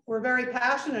 We're very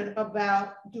passionate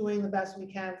about doing the best we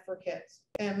can for kids.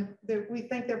 And we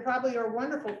think there probably are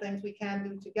wonderful things we can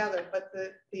do together, but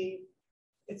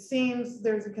it seems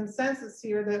there's a consensus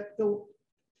here that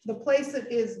the place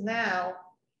it is now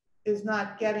is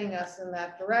not getting us in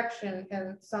that direction,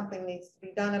 and something needs to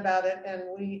be done about it. And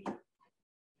we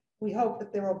hope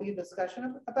that there will be a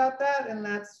discussion about that, and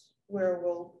that's where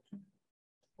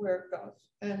it goes.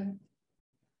 And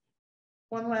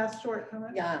one last short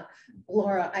comment. Yeah,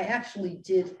 Laura, I actually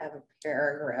did have a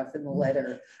paragraph in the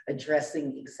letter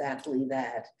addressing exactly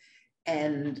that.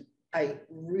 And I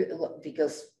really,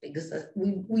 because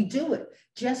we do it.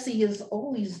 Jesse is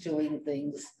always doing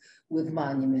things with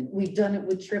Monument. We've done it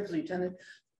with trips, we've done it,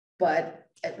 but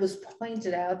it was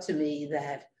pointed out to me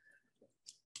that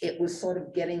it was sort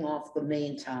of getting off the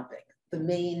main topic. The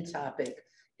main topic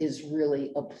is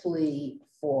really a plea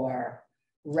for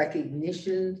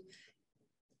recognition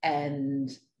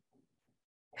and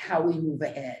how we move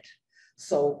ahead.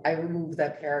 So I removed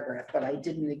that paragraph, but I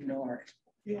didn't ignore it.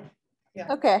 Yeah. Yeah.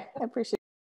 Okay, I appreciate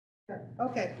it.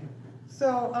 Okay,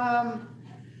 so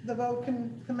the vote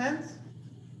can commence.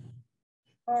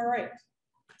 All right.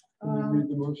 Can you read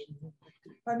the motion?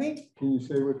 Pardon me? Can you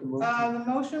say what the motion? The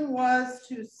motion was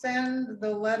to send the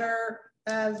letter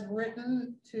as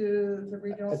written to the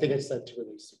regional. I think I said to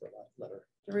release the letter.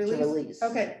 To release.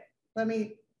 Okay, let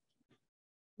me.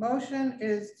 Motion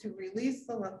is to release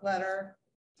the letter.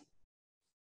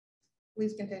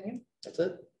 Please continue. That's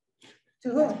it. To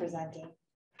whom? Presented.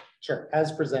 Sure,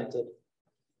 as presented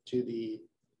to the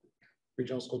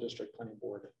Regional School District Planning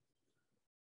Board.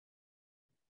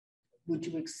 Would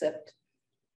you accept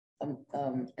an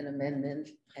amendment?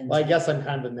 And well, I guess I'm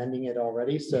kind of amending it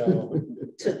already, so.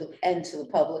 to the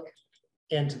public.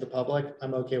 And to the public,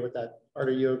 I'm okay with that. Art,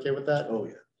 are you okay with that? Oh,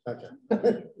 yeah. Okay.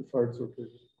 The part's okay.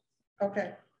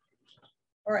 Okay.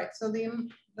 All right, so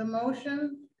the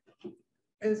motion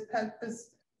is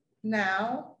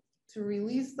now to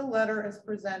release the letter as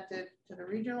presented to the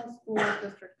Regional School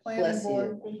District Planning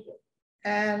Board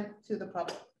and to the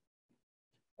public.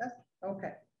 Yes,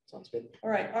 okay. Sounds good. All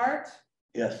right, Art?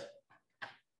 Yes.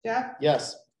 Jeff?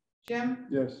 Yes. Jim?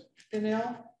 Yes.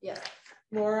 Danil? Yes.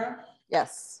 Laura?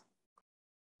 Yes.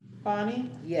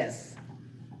 Bonnie? Yes.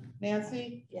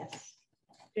 Nancy? Yes.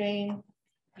 Jane?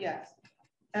 Yes.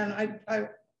 And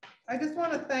I just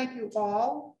want to thank you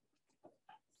all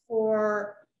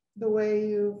for the way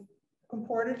you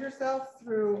comported yourself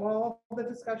through all the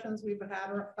discussions we've had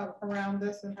around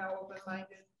this and how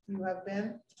open-minded you have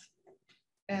been.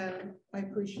 And I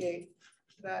appreciate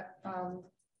that,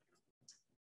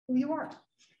 who you are.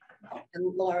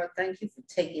 And Laura, thank you for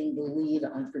taking the lead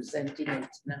on presenting it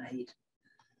tonight.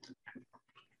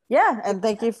 Yeah, and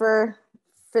thank you for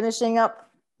finishing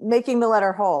up, making the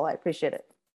letter whole. I appreciate it.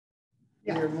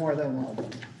 Yeah. You're more than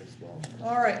welcome.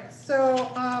 All right,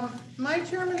 so my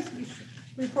chairman's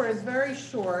report is very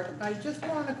short. I just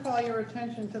want to call your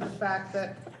attention to the fact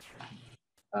that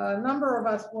a number of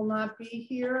us will not be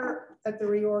here at the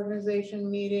reorganization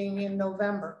meeting in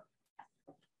November.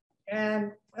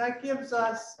 And that gives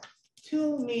us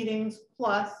 2 meetings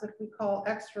plus, if we call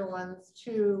extra ones,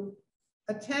 to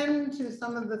attend to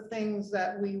some of the things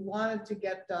that we wanted to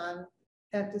get done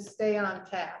and to stay on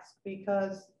task,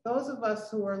 because those of us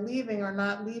who are leaving are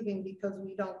not leaving because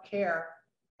we don't care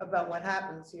about what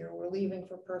happens here. We're leaving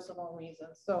for personal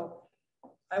reasons. So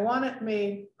I want it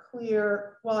made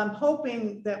clear, well, I'm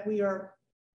hoping that we are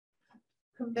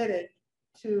committed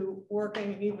to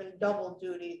working even double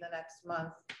duty the next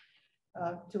month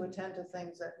to attend to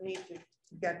things that need to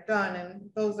get done. And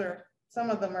those are, some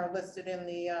of them are listed in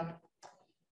the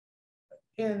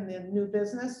new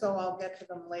business, so I'll get to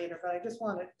them later, but I just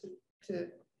wanted to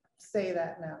say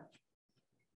that now.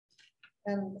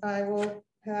 And I will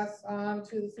pass on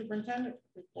to the superintendent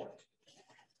report.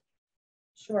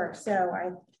 Sure, so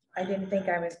I didn't think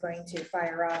I was going to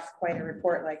fire off quite a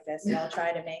report like this, so I'll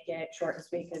try to make it short and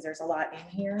sweet because there's a lot in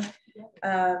here.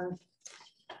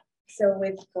 So So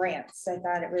with grants, I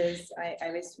thought it was,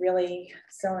 I was really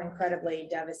so incredibly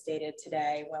devastated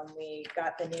today when we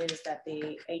got the news that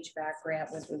the HVAC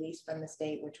grant was released from the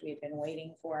state, which we had been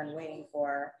waiting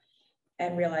for,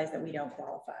 and realized that we don't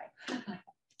qualify.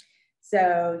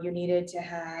 So you needed to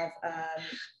have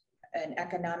an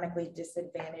economically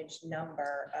disadvantaged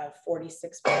number of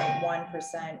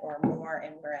 46.1% or more,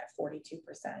 and we're at 42%.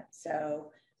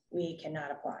 So we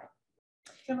cannot apply.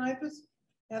 Can I just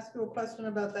ask you a question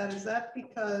about that? Is that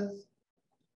because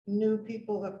new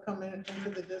people have come into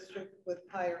the district with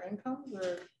higher incomes,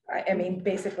 or? I mean,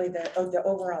 basically the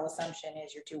overall assumption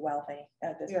is you're too wealthy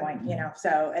at this point, you know,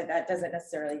 so that doesn't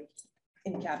necessarily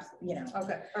encaps, you know.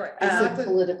 Okay, all right.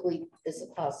 Is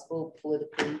it possible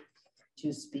politically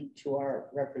to speak to our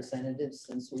representatives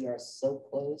since we are so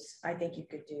close? I think you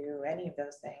could do any of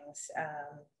those things.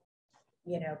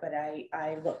 You know, but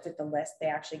I looked at the list. They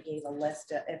actually gave a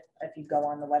list. If you go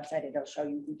on the website, it'll show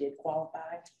you who did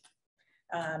qualify.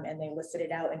 And they listed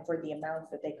it out and for the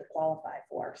amounts that they could qualify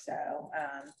for. So.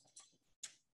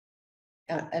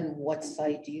 And what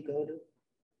site do you go to?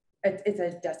 It's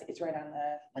a DESE. It's right on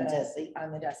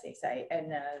the DESE site.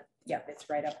 And yep, it's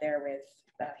right up there with,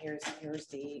 here's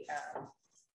the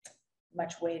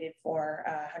much waited for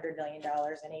 $100 million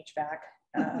in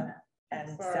HVAC.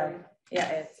 And so,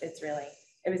 yeah, it's really,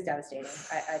 it was devastating,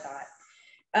 I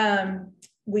thought.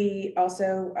 We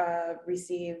also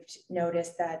received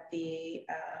notice that the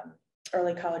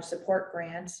early college support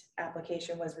grant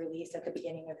application was released at the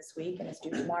beginning of this week and it's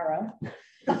due tomorrow.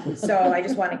 So I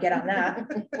just want to get on that.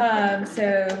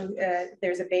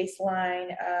 There's a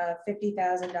baseline of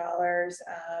 $50,000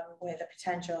 with a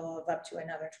potential of up to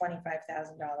another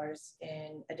 $25,000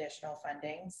 in additional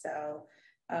funding. So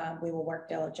we will work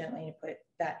diligently to put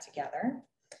that together.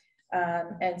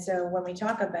 And so when we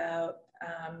talk about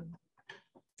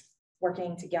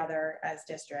working together as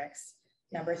districts,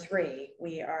 number 3,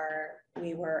 we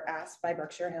were asked by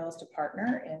Berkshire Hills to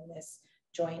partner in this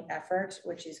joint effort,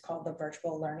 which is called the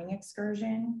Virtual Learning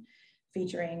Excursion,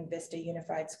 featuring Vista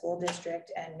Unified School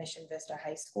District and Mission Vista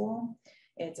High School.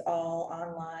 It's all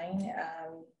online.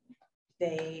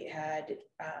 They had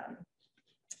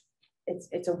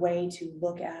it's a way to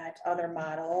look at other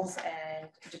models and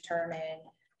determine,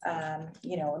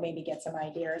 you know, or maybe get some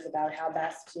ideas about how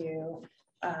best to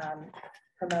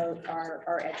promote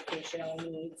our educational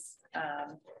needs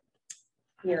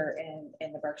here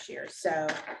in the Berkshires. So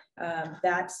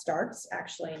that starts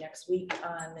actually next week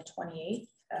on the 28th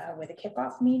with a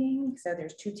kickoff meeting. So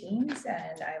there's 2 teams,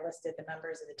 and I listed the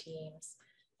members of the teams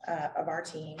of our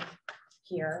team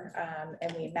here,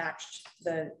 and we matched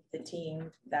the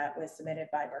team that was submitted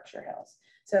by Berkshire Hills.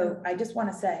 So I just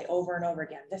want to say over and over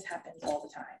again, this happens all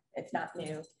the time. It's not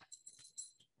new.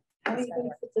 How are you going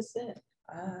to put this in?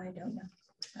 I don't know.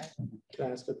 Can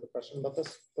I ask a question about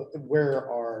this?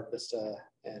 Where are Vista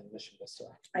and Mission Vista?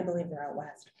 I believe they're out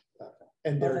west. Okay.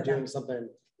 And they're doing something,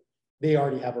 they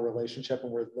already have a relationship,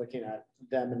 and we're looking at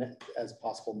them as a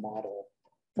possible model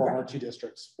for our 2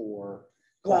 districts for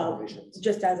collaborations. Well,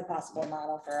 just as a possible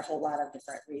model for a whole lot of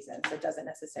different reasons. It doesn't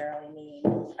necessarily mean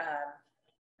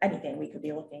anything. We could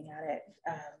be looking at it.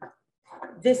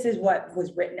 This is what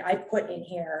was written. I put in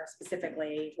here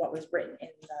specifically what was written in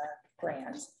the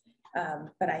grant.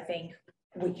 But I think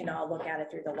we can all look at it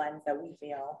through the lens that we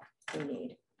feel we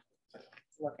need to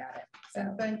look at it. So.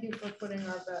 And thank you for putting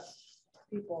our best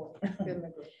people in the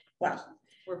group. Well,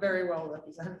 we're very well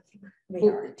represented.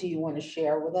 Do you want to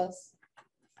share with us?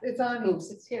 It's on.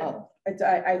 It's here. Oh.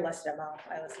 I listed them all.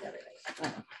 I listed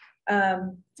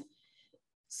everything.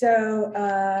 So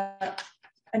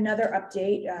another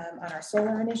update on our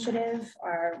solar initiative.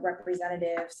 Our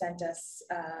representative sent us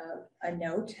a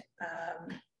note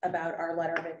about our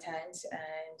letter of intent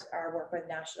and our work with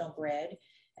National Grid.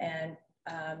 And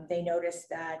they noticed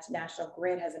that National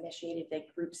Grid has initiated a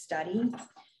group study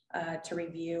to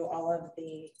review all of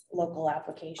the local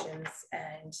applications,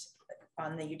 and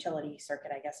on the utility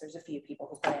circuit, I guess there's a few people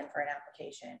who put in for an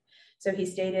application. So he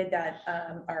stated that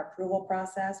our approval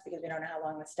process, because we don't know how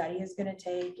long the study is going to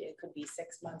take, it could be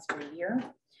 6 months to a year.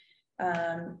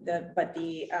 But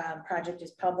the project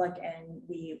is public and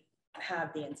we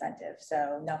have the incentive.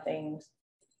 So nothing's,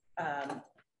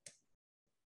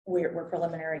 we're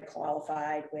preliminary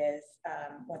qualified with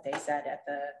what they said at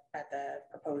the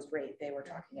proposed rate they were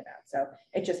talking about. So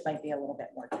it just might be a little bit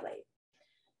more delayed.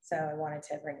 So I wanted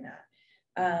to bring that.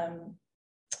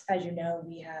 As you know,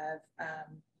 we have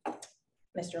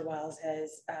Mr. Wells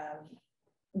has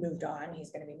moved on.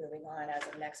 He's going to be moving on as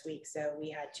of next week. So we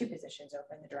had 2 positions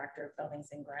open, the Director of Buildings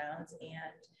and Grounds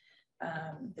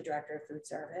and the Director of Food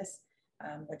Service.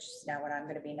 which is now what I'm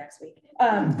going to be next week.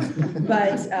 And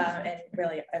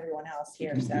really everyone else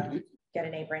here, so get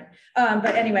an apron.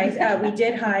 But anyways, we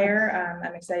did hire,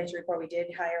 I'm excited to report, we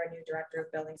did hire a new director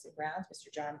of buildings and grounds,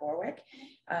 Mr. John Borwick.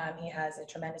 He has a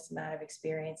tremendous amount of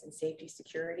experience in safety,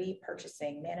 security,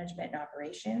 purchasing, management, and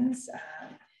operations.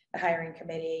 The hiring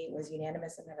committee was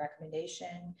unanimous in the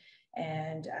recommendation,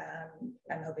 and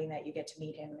I'm hoping that you get to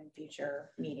meet him in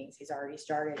future meetings. He's already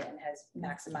started and has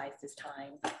maximized his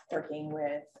time working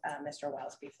with Mr.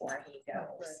 Wells before he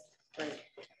goes. Great.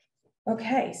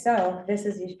 Okay, so this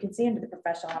is, you can see into the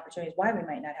professional opportunities, why we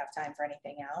might not have time for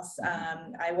anything else.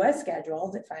 I was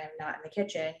scheduled, if I am not in the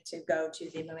kitchen, to go to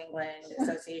the New England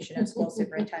Association of School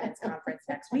Superintendents Conference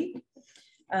next week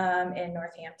in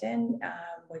Northampton,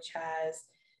 which has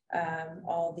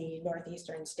all the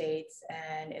Northeastern states,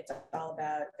 and it's all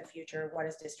about the future. What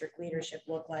does district leadership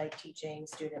look like, teaching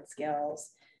student skills,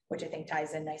 which I think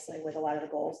ties in nicely with a lot of the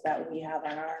goals that we have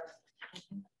on our,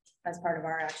 as part of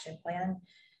our action plan.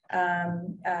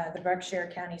 The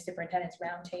Berkshire County Superintendent's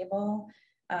Roundtable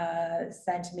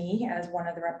sent me as one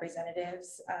of the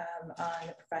representatives on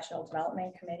the Professional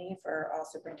Development Committee for all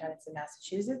superintendents in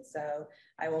Massachusetts. So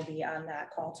I will be on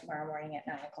that call tomorrow morning at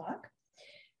 9 o'clock.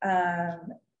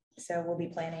 So we'll be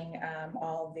planning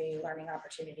all the learning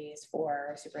opportunities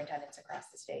for superintendents across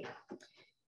the state.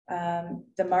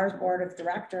 The Mars Board of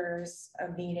Directors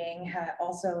meeting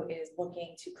also is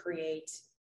looking to create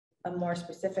a more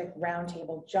specific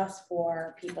roundtable just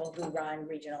for people who run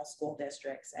regional school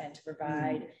districts, and to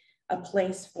provide a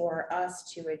place for us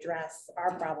to address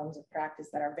our problems of practice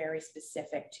that are very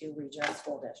specific to regional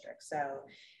school districts. So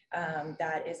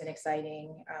that is an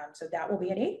exciting, so that will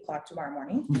be at 8 o'clock tomorrow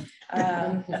morning.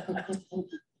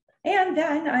 And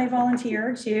then I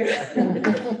volunteered to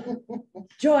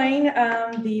join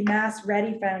the Mass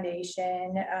Ready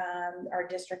Foundation, our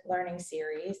district learning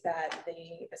series that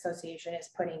the association is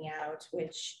putting out,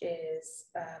 which is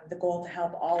the goal to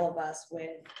help all of us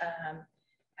with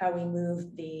how we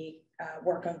move the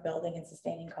work of building and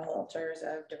sustaining cultures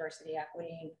of diversity,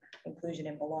 equity, inclusion,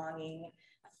 and belonging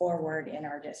forward in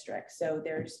our district. So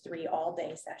there's 3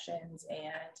 all-day sessions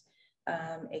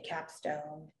and a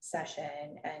capstone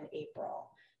session in April.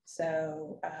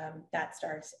 So that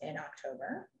starts in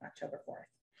October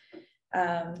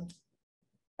 4th.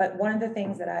 But one of the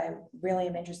things that I really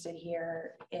am interested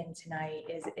here in tonight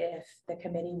is if the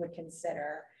committee would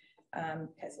consider,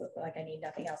 because like I need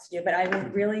nothing else to do, but I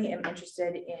really am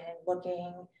interested in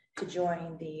looking to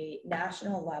join the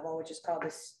national level, which is called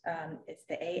this, it's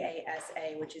the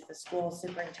AASA, which is the School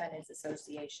Superintendents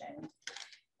Association.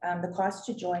 The cost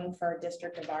to join for a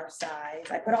district of our size,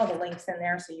 I put all the links in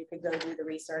there so you could go do the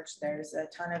research. There's a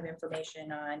ton of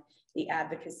information on the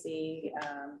advocacy,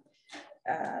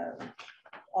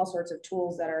 all sorts of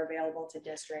tools that are available to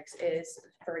districts. Is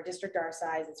for a district our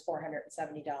size, it's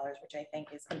 $470, which I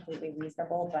think is completely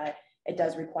reasonable, but it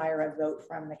does require a vote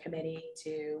from the committee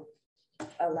to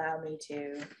allow me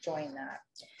to join that.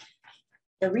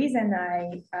 The reason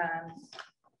I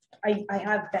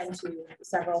have been to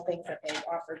several things that they've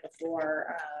offered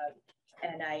before,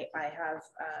 and I have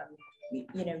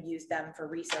used them for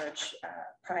research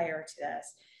prior to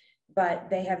this, but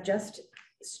they have just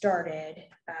started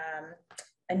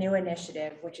a new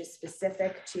initiative which is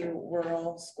specific to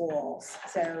rural schools.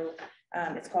 So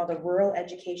it's called a Rural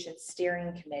Education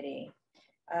Steering Committee.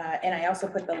 And I also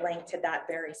put the link to that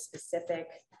very specific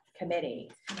committee.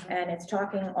 And it's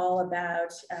talking all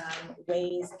about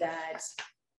ways that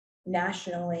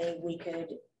nationally we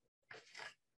could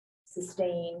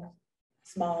sustain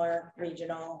smaller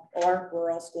regional or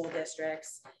rural school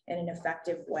districts in an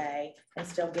effective way and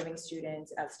still giving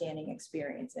students outstanding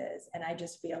experiences. And I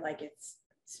just feel like it's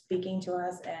speaking to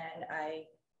us, and I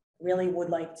really would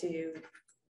like to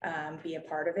be a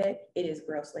part of it. It is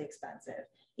grossly expensive.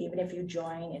 Even if you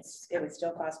join, it would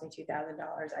still cost me $2,000.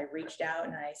 I reached out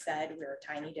and I said, we're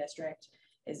a tiny district.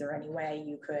 Is there any way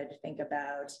you could think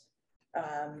about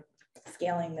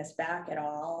scaling this back at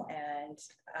all? And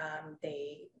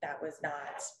that was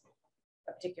not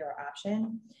a particular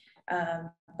option.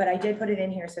 But I did put it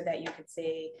in here so that you could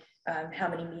see how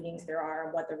many meetings there are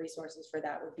and what the resources for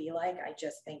that would be like. I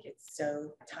just think it's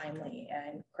so timely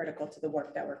and critical to the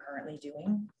work that we're currently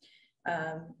doing.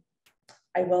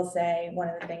 I will say one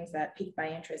of the things that piqued my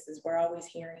interest is we're always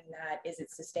hearing that, is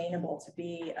it sustainable to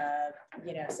be a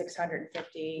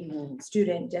 650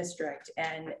 student district?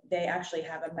 And they actually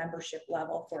have a membership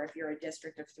level for if you're a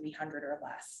district of 300 or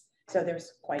less. So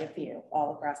there's quite a few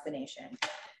all across the nation.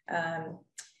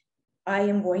 I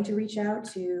am going to reach out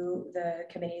to the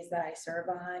committees that I serve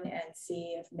on and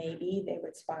see if maybe they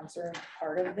would sponsor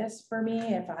part of this for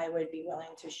me, if I would be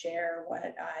willing to share what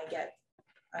I get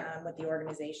with the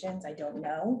organizations. I don't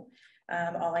know.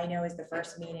 All I know is the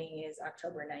first meeting is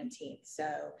October 19th. So,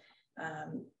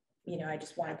 you know, I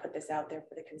just want to put this out there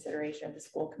for the consideration of the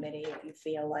school committee. If you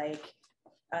feel like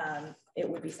it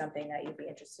would be something that you'd be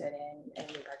interested in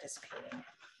you participating.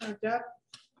 Jeff?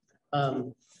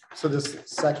 So this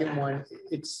second one,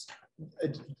 it's a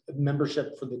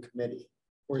membership for the committee,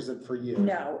 or is it for you?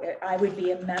 No, I would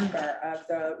be a member of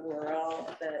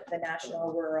the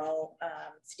National Rural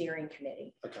Steering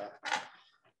Committee. Okay.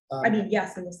 I mean,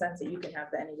 yes, in the sense that you can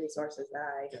have any resources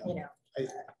that you know.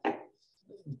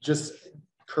 Just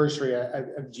cursory,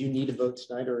 do you need a vote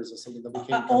tonight, or is it something that we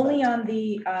can only on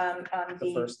the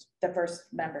first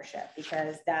membership,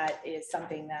 because that is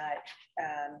something that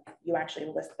you actually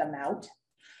list them out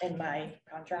in my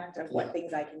contract of what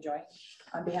things I can join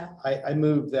on behalf. I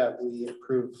move that we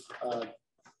approve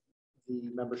the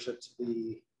membership to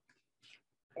the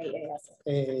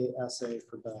AASA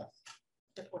for Beth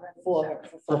for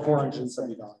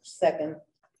 $470. Second.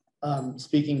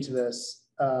 Speaking to this,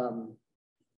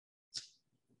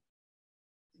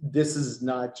 this is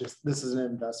not just, this is an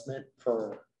investment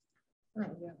for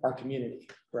our community,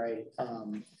 right?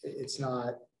 It's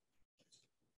not,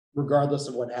 regardless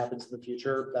of what happens in the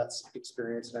future, that's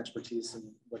experience and expertise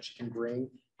and what you can bring.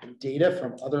 And data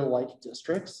from other like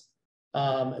districts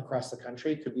across the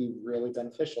country could be really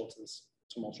beneficial to this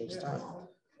tumultuous time.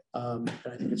 And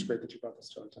I think it's great that you brought this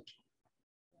to our attention.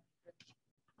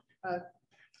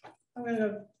 I'm going to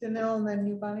go Danelle and then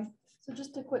you, Bonnie. So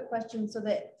just a quick question. So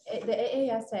the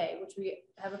AASA, which we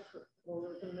have approved, or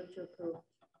we're going to move to approve,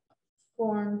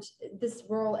 formed, this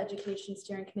Rural Education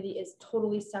Steering Committee is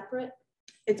totally separate?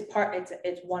 It's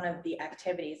one of the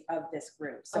activities of this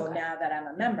group. So Okay. now that I'm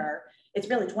a member, it's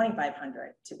really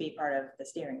 $2,500 to be part of the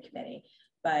steering committee.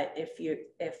 But if you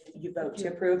vote to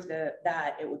approve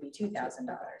that, it would be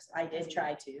 $2,000. I did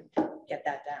try to get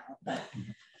that down, but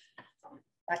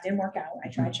that didn't work out. I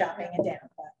tried shopping it down.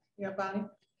 But. Yeah, Bonnie?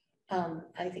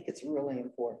 I think it's really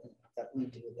important that we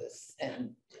do this,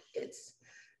 and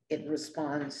it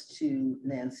responds to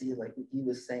Nancy, like you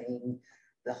were saying,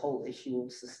 the whole issue of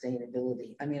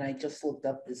sustainability. I mean, I just looked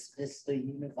up this Vista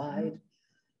Unified.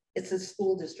 It's a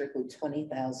school district with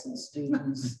 20,000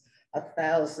 students,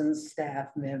 1,000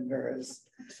 staff members.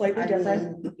 Slightly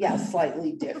different. Yeah,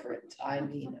 slightly different. I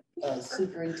mean,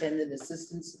 superintendent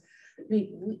assistants.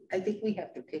 I think we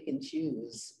have to pick and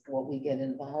choose what we get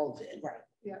involved in. Right.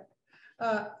 Yeah.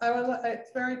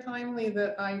 It's very timely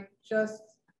that I just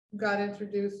got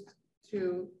introduced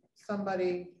to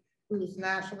somebody who's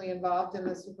nationally involved in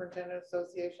the Superintendent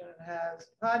Association and has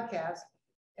a podcast,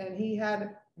 and he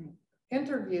had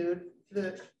interviewed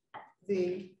the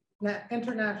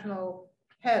international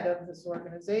head of this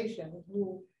organization,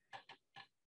 who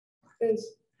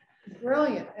is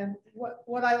brilliant. And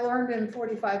what I learned in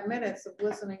 45 minutes of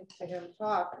listening to him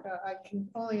talk, I can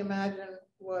only imagine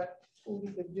what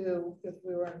we could do if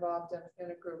we were involved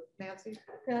in a group. Nancy?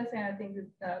 The other thing I think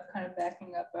is kind of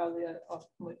backing up all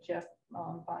what Jeff,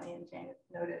 Bonnie, and Jane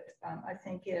noted. I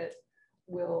think it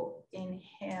will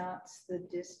enhance the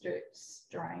district's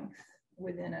strength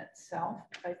within itself.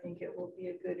 I think it will be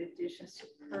a good addition,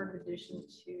 superb addition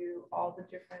to all the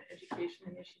different education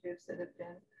initiatives that have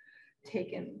been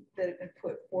taken, that have been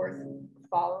put forth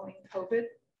following COVID.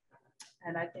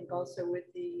 And I think also with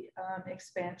the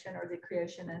expansion or the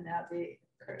creation and now the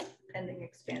pending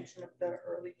expansion of the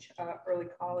early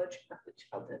college, early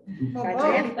childhood. All right,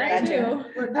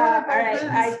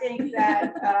 I think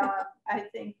that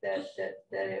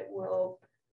that it will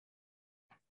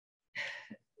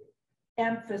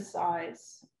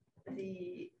emphasize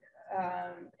the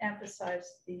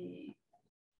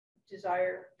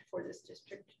desire for this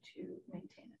district to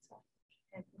maintain itself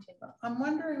and continue. I'm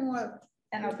wondering what.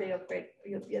 And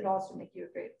it'll also make you a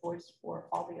great voice for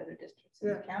all the other districts in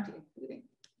the county, including.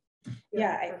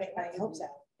 Yeah, I hope so.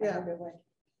 Yeah.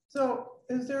 So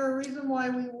is there a reason why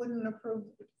we wouldn't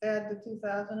add the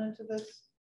 2,000 into this?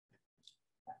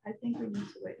 I think we need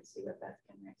to wait and see what that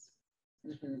can raise.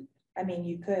 I mean,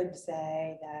 you could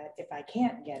say that if I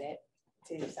can't get it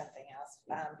to something else,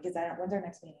 because when's our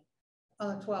next meeting?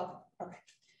 12. Okay.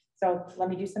 So let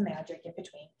me do some magic in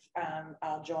between.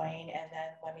 I'll join, and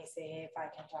then let me see if I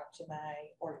can talk to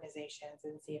my organizations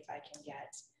and see if I can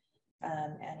get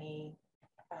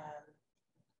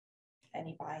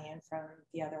any buy-in from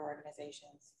the other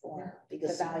organizations for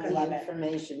because the value the of it.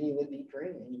 Information you would be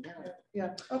bringing.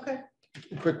 Yeah. Okay.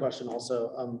 Quick question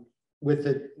also, with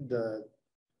the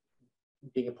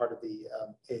being a part of the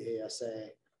AASA,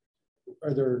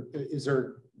 is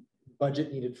there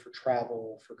budget needed for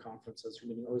travel, for conferences,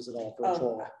 or is it all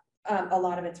virtual? A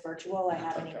lot of it's virtual. I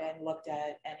haven't even looked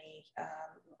at any,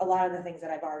 a lot of the things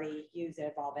that I've already used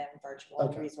have all been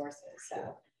virtual resources.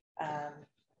 So,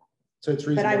 so it's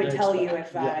reasonable. But I would tell you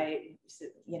if yeah. I,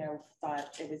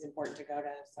 thought it was important to go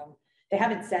to some. They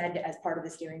haven't said as part of the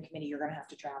steering committee you're going to have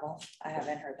to travel. I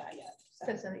haven't heard that yet.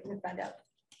 So something to find out.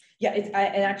 Yeah, and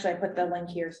actually I put the link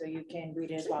here so you can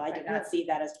read it as well. I did not see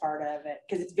that as part of it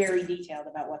because it's very detailed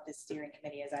about what the steering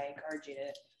committee is. I encourage you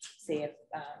to see if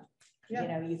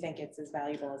you think it's as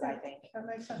valuable as I think. That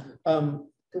makes sense.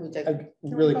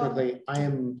 Really quickly, I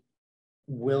am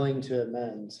willing to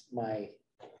amend the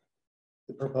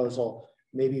proposal.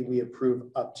 Maybe we approve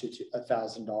up to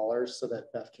 $1,000 so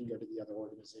that Beth can go to the other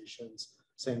organizations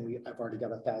saying I've already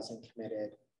got 1,000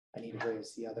 committed. I need to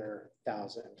raise the other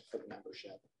 1,000 for the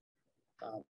membership.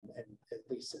 And at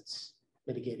least it's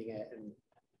mitigating it. And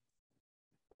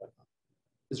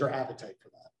is there appetite for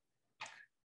that?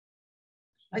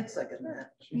 I'd second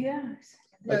that. Yeah.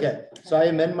 Okay, so I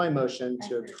amend my motion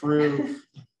to approve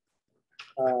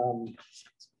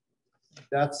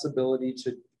Beth's ability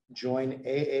to join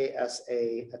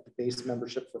AASA at the base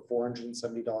membership for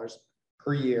 $470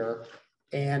 per year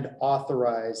and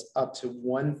authorize up to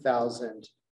 1,000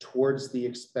 towards the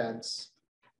expense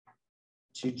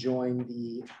to join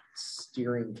the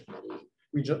steering committee.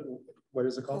 What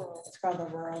is it called? It's called the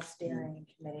Rural Steering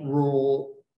Committee.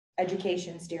 Rural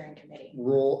Education Steering Committee.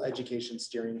 Rural Education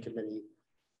Steering Committee,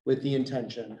 with the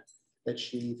intention that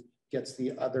she gets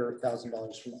the other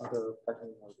 $1,000 from other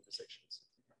partnering organizations.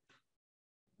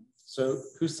 So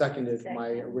who seconded my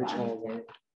original one?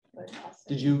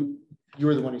 Did you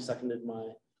were the one who seconded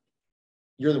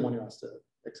you're the one who has to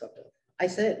accept it. I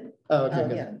said. Oh, okay.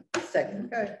 Oh, yeah,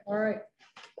 second. Okay, all right.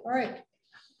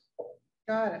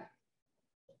 Got it.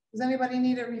 Does anybody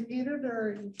need it repeated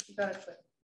or you got it?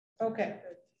 Okay,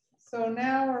 so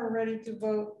now we're ready to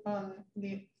vote on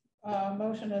the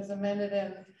motion as amended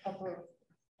and approved.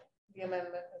 The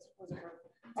amendment was approved.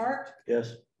 Art?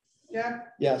 Yes.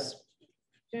 Jack? Yes.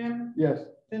 Jim? Yes.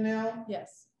 Janelle?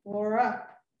 Yes. Laura?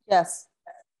 Yes.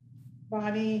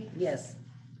 Bonnie? Yes.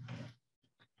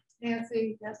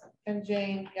 Nancy? Yes. And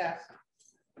Jane? Yes.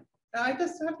 Now, I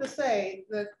just have to say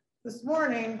that this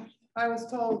morning I was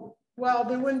told, well,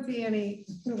 there wouldn't be any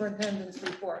superintendent's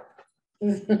report. I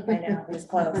know, it was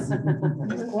close. It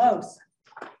was close.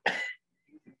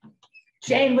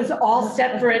 Jane was all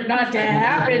set for it not to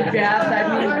happen, Jeff.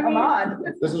 I mean, come on.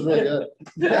 This is really good.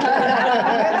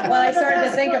 Well, I started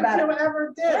to think about it.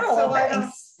 Whoever did. No, so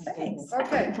thanks.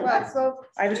 Okay, well, so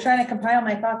I was trying to compile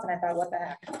my thoughts and I thought, what the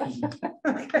heck?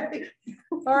 okay.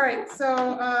 All right,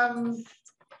 so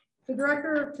the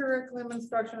Director of Curriculum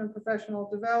Instruction and Professional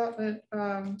Development,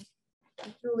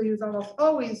 Julie, who's almost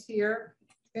always here.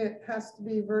 It has to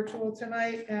be virtual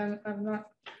tonight, and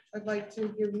I'd like to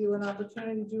give you an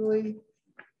opportunity, Julie,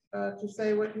 to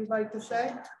say what you'd like to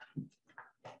say,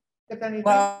 if anything.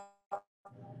 Well,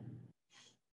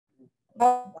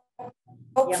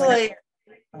 hopefully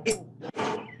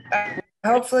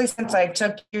since I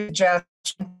took your suggestion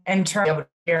and turned able to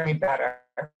hear me better.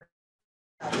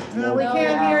 No, we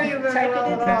can't hear you very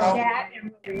well at all. Chat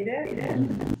and read it.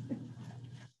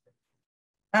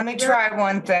 Let me try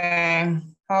one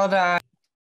thing. Hold on.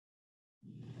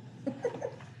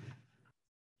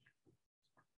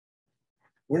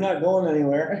 We're not going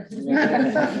anywhere.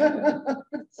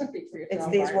 It's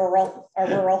these rural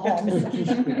homes.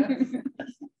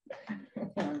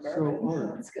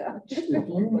 So, if you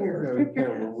move out of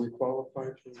town, are we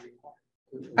qualified to?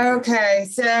 Okay,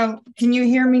 so can you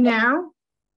hear me now?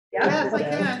 Yes, I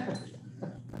can.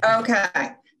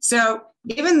 Okay, so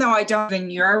even though I don't live in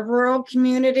your rural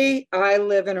community, I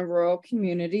live in a rural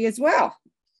community as well.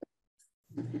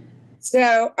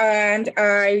 So, and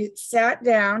I sat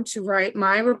down to write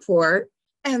my report,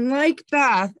 and like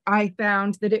Beth, I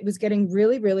found that it was getting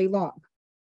really, really long.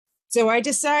 So I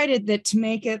decided that to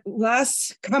make it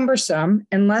less cumbersome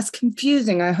and less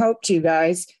confusing, I hope to you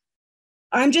guys,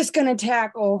 I'm just going to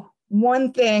tackle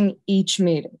one thing each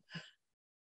meeting.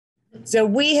 So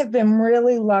we have been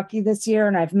really lucky this year,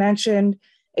 and I've mentioned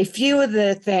a few of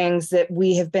the things that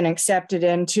we have been accepted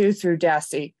into through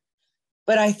DESE.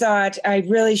 But I thought I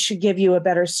really should give you a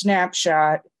better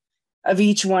snapshot of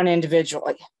each one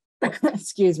individually.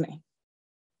 Excuse me.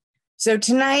 So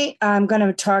tonight I'm going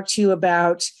to talk to you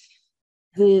about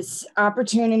this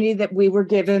opportunity that we were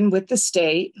given with the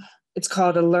state. It's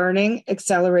called a Learning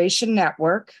Acceleration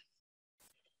Network.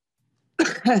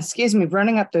 Excuse me,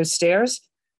 running up those stairs,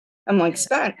 I'm like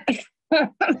spent.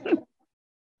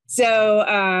 So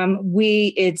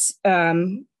it's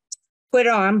put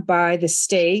on by the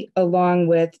state along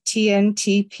with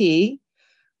TNTP,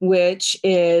 which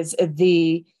is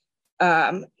the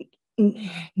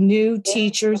New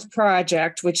Teachers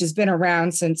Project, which has been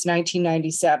around since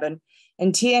 1997.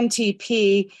 And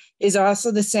TNTP is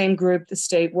also the same group the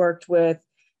state worked with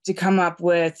to come up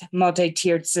with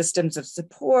multi-tiered systems of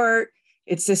support.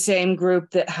 It's the same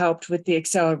group that helped with the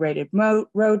accelerated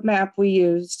roadmap we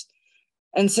used.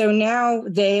 And so now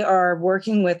they are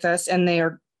working with us and they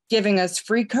are giving us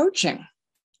free coaching,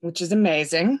 which is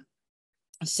amazing.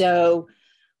 So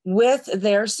with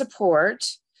their support,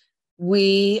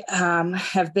 we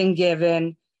have been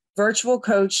given virtual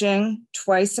coaching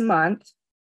twice a month,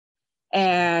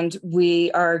 and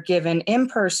we are given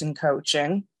in-person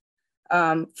coaching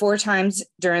 4 times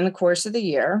during the course of the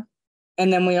year.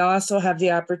 And then we also have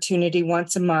the opportunity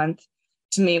once a month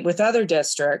to meet with other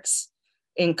districts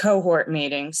in cohort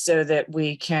meetings so that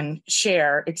we can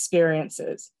share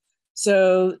experiences.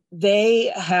 So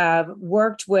they have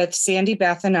worked with Sandy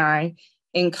Beth and I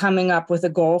in coming up with a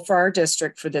goal for our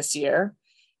district for this year.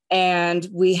 And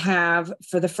we have,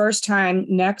 for the first time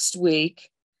next week,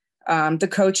 the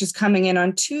coach is coming in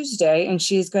on Tuesday, and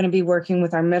she's going to be working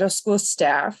with our middle school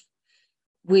staff.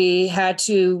 We had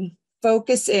to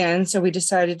focus in, so we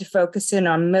decided to focus in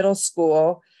on middle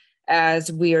school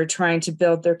as we are trying to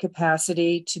build their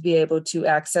capacity to be able to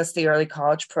access the early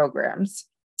college programs.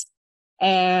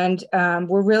 And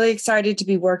we're really excited to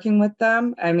be working with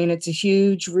them. I mean, it's a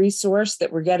huge resource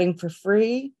that we're getting for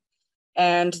free.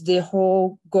 And the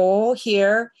whole goal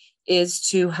here is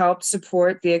to help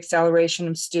support the acceleration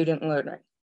of student learning.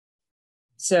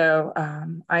 So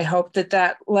I hope that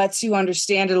that lets you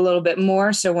understand it a little bit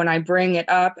more. So when I bring it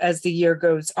up as the year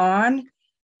goes on,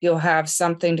 you'll have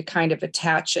something to kind of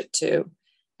attach it to.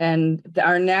 And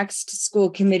our next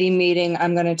school committee meeting,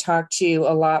 I'm going to talk to you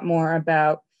a lot more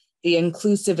about the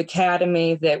Inclusive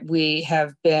Academy that we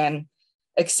have been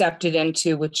accepted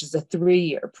into, which is a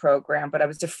 3-year program. But I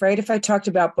was afraid if I talked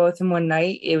about both in one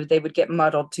night, they would get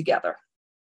muddled together.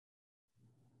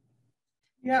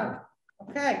 Yeah.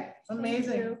 Okay.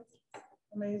 Amazing.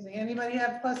 Amazing. Anybody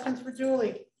have questions for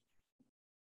Julie?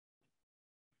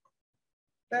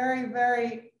 Very,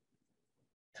 very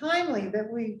timely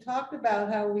that we talked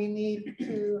about how we need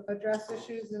to address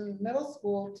issues in middle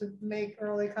school to make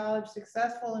early college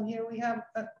successful. And here we have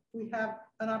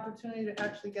an opportunity to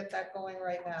actually get that going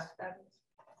right now.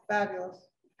 Fabulous.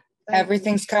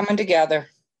 Everything's coming together.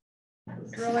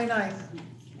 It's really nice.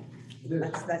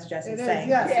 That's Jesse's It saying. is,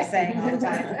 yes. She's saying all the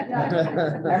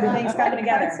time. Everything's coming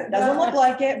together. Doesn't look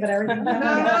like it, but everything's coming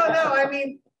together. No. I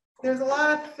mean, there's a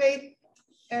lot of faith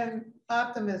and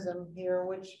optimism here,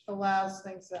 which allows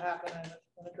things to happen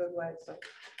in a good way. So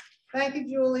thank you,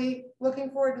 Julie.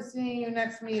 Looking forward to seeing you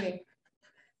next meeting.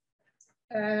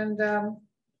 And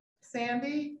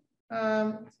Sandy,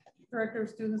 Director of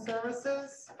Student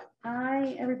Services.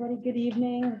 Hi, everybody. Good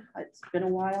evening. It's been a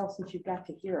while since you've got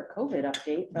to hear a COVID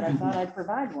update, but I thought I'd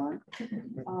provide one.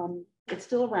 It's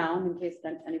still around in case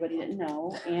anybody didn't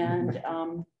know.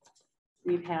 And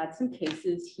we've had some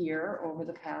cases here over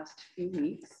the past few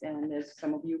weeks. And as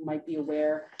some of you might be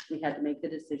aware, we had to make the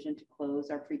decision to close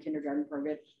our pre-kindergarten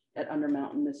program at Under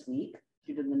Mountain this week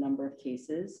due to the number of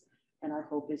cases. And our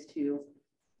hope is to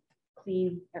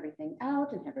clean everything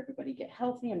out and have everybody get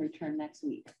healthy and return next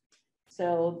week.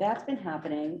 So that's been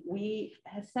happening. We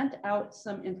have sent out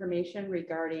some information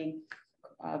regarding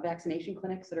vaccination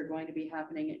clinics that are going to be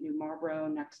happening at New Marlboro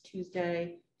next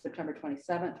Tuesday, September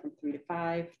 27th from 3 to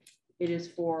 5. It is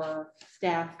for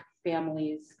staff,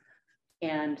 families,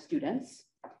 and students.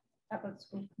 How about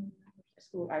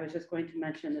school? I was just going to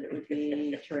mention that it would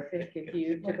be terrific if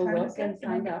you took a look and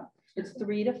signed up. It's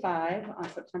 3 to 5 on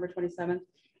September 27th.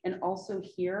 And also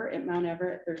here at Mount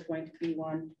Everett, there's going to be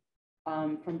one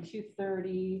from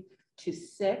 2:30 to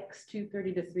 6.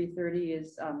 2:30 to 3:30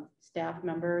 is staff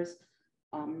members,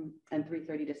 and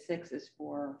 3:30 to 6 is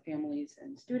for families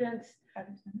and students.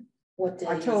 What day?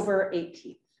 October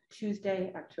 18th,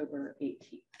 Tuesday, October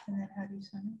 18th. And then how do you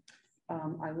sign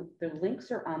it? The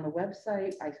links are on the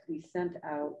website. We sent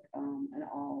out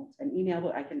an email,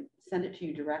 but I can send it to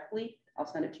you directly. I'll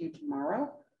send it to you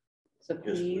tomorrow. So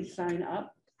please sign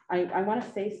up. I want to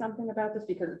say something about this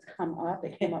because it's come up.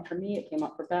 It came up for me. It came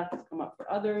up for Beth. It's come up for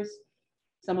others.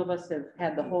 Some of us have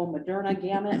had the whole Moderna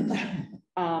gamut.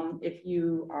 If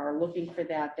you are looking for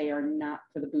that, they are not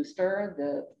for the booster,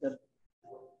 the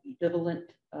bivalent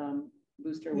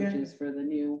booster, which is for the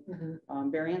new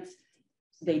variants.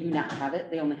 They do not have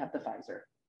it. They only have the Pfizer.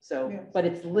 So, but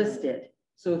it's listed.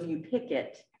 So if you pick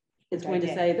it, it's Which I going to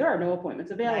did. say there are no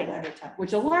appointments available, 900 times.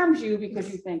 which alarms you because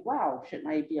you think, wow, shouldn't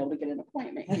I be able to get an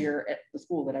appointment here at the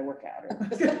school that I work at?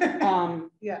 Or,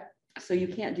 Yeah. so you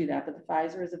can't do that, but the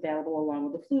Pfizer is available along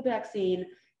with the flu vaccine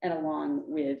and along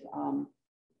with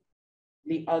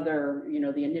the other, you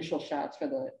know, the initial shots for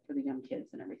the young kids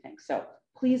and everything. So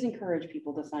please encourage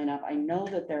people to sign up. I know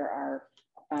that there are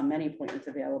many appointments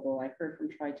available. I heard from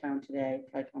Tri-Town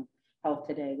Health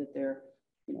today that they're,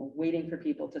 you know, waiting for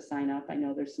people to sign up. I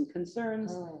know there's some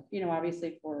concerns, you know,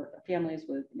 obviously for families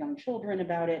with young children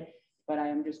about it, but I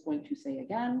am just going to say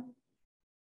again,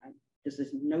 this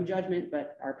is no judgment,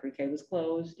 but our pre-K was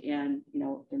closed, and, you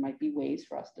know, there might be ways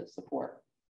for us to support,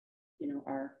 you know,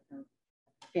 our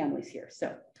families here.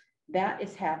 So that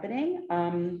is happening.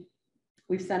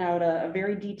 We've sent out a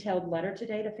very detailed letter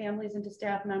today to families and to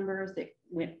staff members that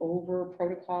went over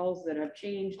protocols that have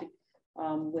changed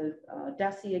with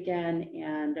DESE again,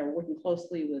 and are working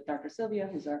closely with Dr. Sylvia,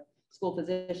 who's our school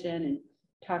physician, and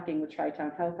talking with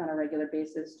Tri-Town Health on a regular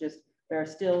basis. Just there are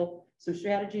still some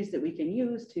strategies that we can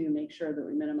use to make sure that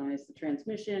we minimize the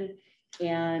transmission.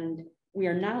 And we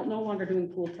are now no longer doing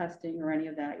pool testing or any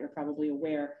of that, you're probably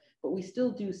aware, but we still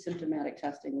do symptomatic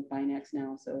testing with Binax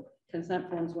now. So consent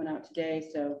forms went out today.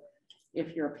 So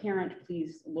if you're a parent,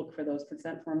 please look for those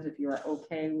consent forms if you are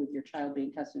okay with your child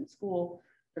being tested in school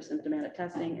for symptomatic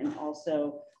testing. And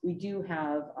also we do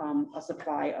have a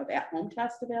supply of at-home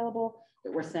tests available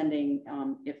that we're sending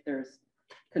if there's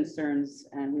concerns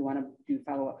and we want to do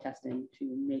follow-up testing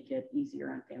to make it easier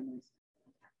on families.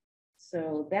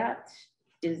 So that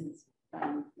is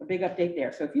a big update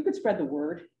there. So if you could spread the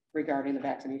word regarding the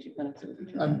vaccination clinics.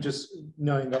 I'm just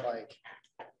knowing that like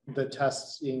the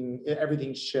testing,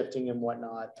 everything's shifting and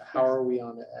whatnot. How are we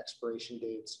on the expiration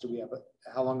dates? Do we have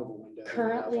how long of a window?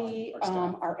 Currently,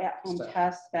 our at-home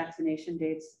test vaccination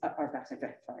dates,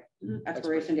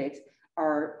 expiration dates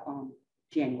are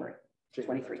January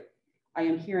 23. I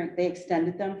am hearing they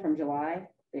extended them from July.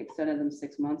 They extended them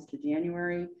 6 months to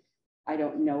January. I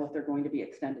don't know if they're going to be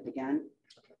extended again,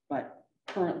 but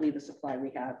currently the supply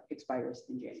we have expires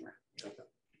in January.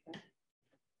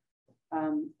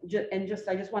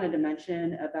 I just wanted to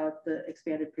mention about the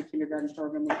expanded pre-kindergarten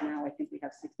program. Right now, I think we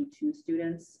have 62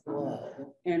 students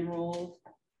enrolled,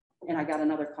 and I got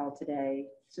another call today.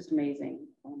 It's just amazing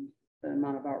the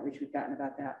amount of outreach we've gotten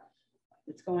about that.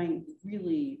 It's going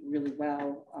really, really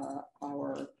well.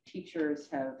 Our teachers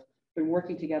have been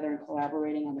working together and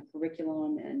collaborating on the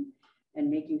curriculum and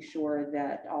making sure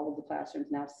that all of the classrooms,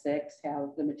 now 6, have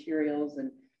the materials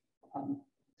and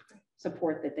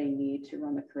support that they need to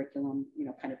run the curriculum, you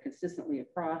know, kind of consistently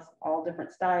across all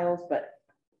different styles, but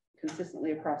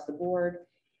consistently across the board.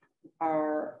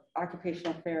 Our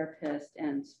occupational therapist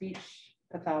and speech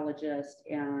pathologist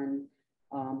and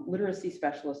literacy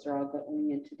specialists are all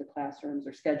going into the classrooms,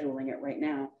 or scheduling it right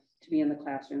now to be in the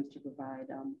classrooms to provide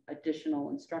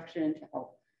additional instruction to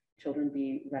help children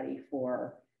be ready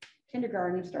for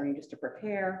kindergarten, starting just to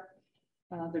prepare.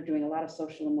 They're doing a lot of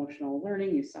social emotional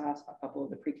learning. You saw a couple of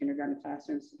the pre-kindergarten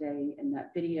classrooms today in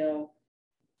that video.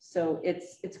 So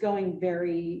it's going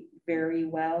very, very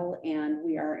well. And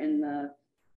we are in the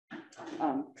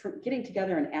getting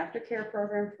together an aftercare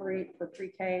program for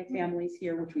pre-K families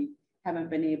here, which we haven't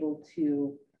been able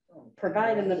to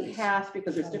provide in the past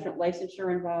because there's different licensure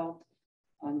involved.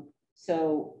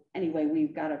 So anyway,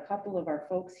 we've got a couple of our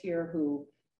folks here who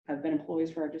have been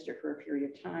employees for our district for a period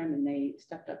of time, and they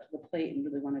stepped up to the plate and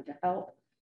really wanted to help.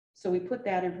 So we put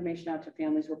that information out to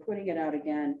families. We're putting it out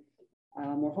again.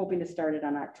 We're hoping to start it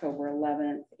on October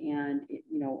 11th. And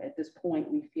you know, at this point,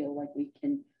 we feel like we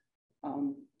can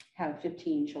have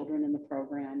 15 children in the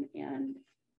program and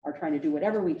are trying to do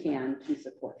whatever we can to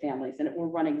support families. And it will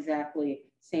run exactly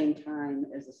same time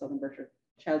as the Southern Berkshire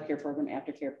Child Care Program,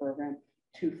 Aftercare Program,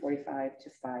 2:45 to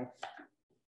 5.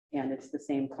 And it's the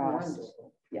same cost.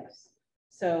 Wonderful. Yes.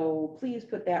 So please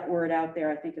put that word out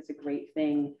there. I think it's a great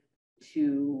thing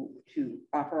to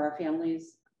offer our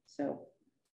families. So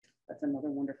that's another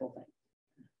wonderful thing.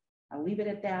 I'll leave it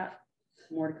at that.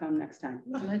 More to come next time.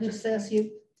 Can I just ask you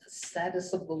the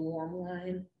status of the warm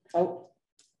line? Oh,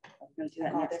 I'm going to do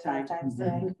that next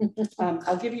time.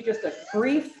 I'll give you just a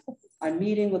brief. I'm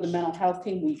meeting with the mental health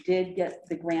team. We did get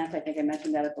the grant. I think I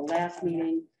mentioned that at the last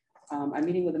meeting. I'm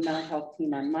meeting with the mental health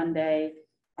team on Monday.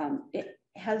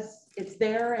 It's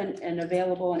there and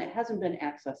available, and it hasn't been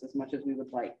accessed as much as we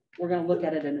would like. We're going to look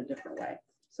at it in a different way.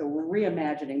 So we're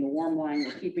reimagining the warm line.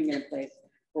 We're keeping it in place,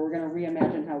 but we're going to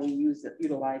reimagine how we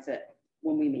utilize it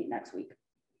when we meet next week.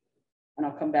 And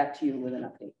I'll come back to you with an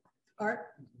update. Art?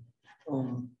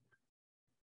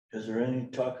 Is there any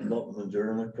talk about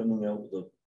Moderna coming out with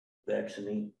a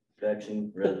vaccine?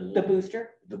 vaccine? The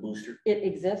booster? The booster? It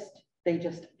exists. They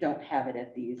just don't have it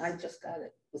at these. I just got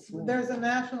it this morning. There's a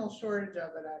national shortage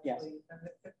of it, actually. And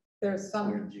there's Where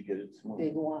some did you get it this morning?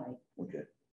 Big Y. Okay.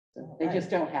 So They just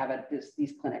don't have it at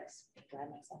these clinics.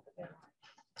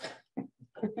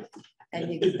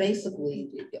 And you could basically,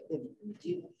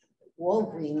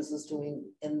 Walgreens is doing,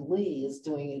 and Lee is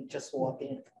doing it, just walk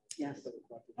in. Yes.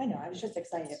 I know, I was just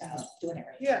excited about doing it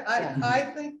right. Yeah, I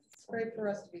think it's great for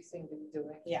us to be seen to be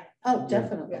doing. Yeah. Oh,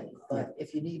 definitely. But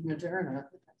if you need Moderna,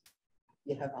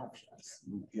 you have options.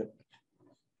 Yep.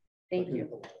 Thank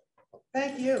you.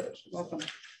 Thank you. Welcome.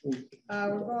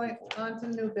 We're going on to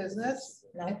new business.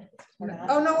 No, we're not.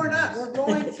 Oh, no, we're not. We're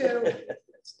going to,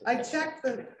 I checked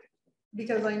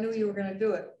because I knew you were going to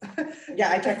do it.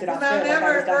 Yeah, I checked it off. Mount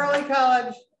Everett Early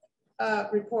College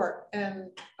report, and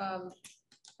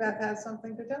Beth has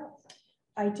something to tell us.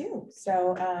 I do.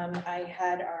 So I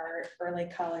had our early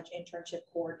college internship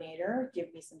coordinator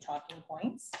give me some talking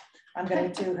points. I'm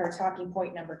going to do her talking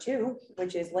point number 2,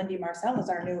 which is Lindy Marcel is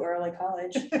our new early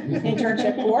college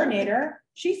internship coordinator.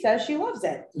 She says she loves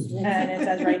it. And it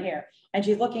says right here. And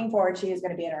she's looking forward. She is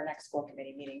going to be at our next school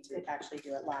committee meeting to actually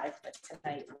do it live, but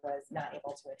tonight was not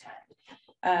able to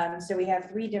attend. So we have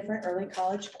 3 different early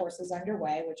college courses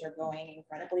underway, which are going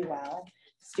incredibly well.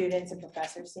 Students and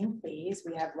professors seem pleased.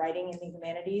 We have writing in the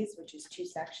humanities, which is 2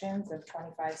 sections of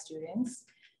 25 students.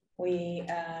 We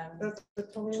That's the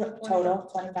total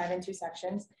 25 in 2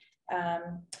 sections.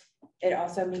 It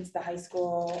also meets the high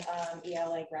school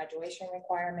ELA graduation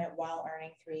requirement while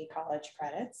earning 3 college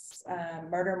credits.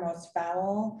 Murder Most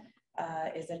Foul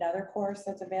is another course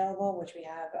that's available, which we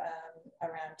have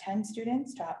around 10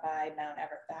 students taught by Mount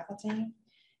Everett faculty.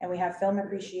 And we have Film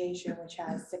Appreciation, which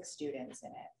has 6 students in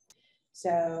it.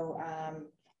 So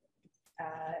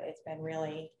it's been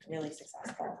really, really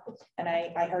successful. And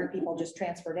I heard people just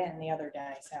transferred in the other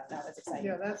day, so that was exciting.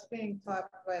 Yeah, that's being taught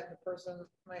by the person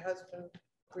my husband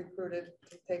recruited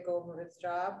to take over his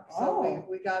job. So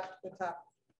we got the top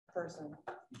person.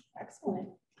 Excellent.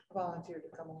 Volunteered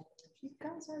to come over. You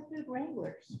guys are good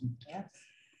wranglers. Yes.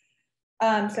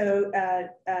 So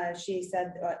she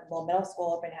said, well, middle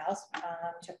school open house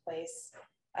took place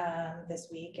this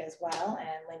week as well.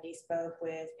 And Lindy spoke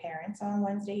with parents on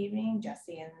Wednesday evening.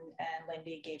 Jesse and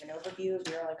Lindy gave an overview of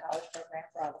the early college program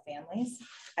for all the families.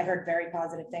 I heard very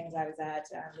positive things. I was at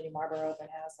the Marlboro open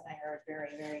house and I heard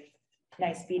very, very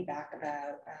nice feedback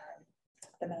about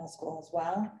the middle school as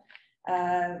well.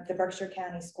 The Berkshire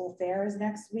County School Fair is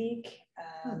next week.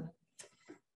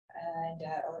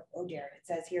 Oh dear, it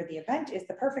says here, the event is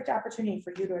the perfect opportunity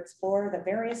for you to explore the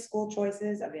various school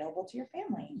choices available to your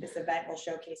family. This event will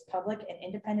showcase public and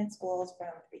independent schools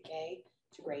from pre-K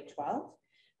to grade 12.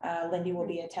 Lindy will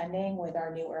be attending with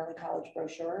our new early college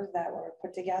brochures that were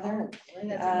put together.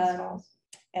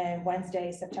 And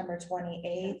Wednesday, September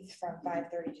 28th from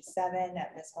 5:30 to 7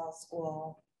 at Miss Hall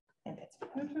School in Pittsburgh.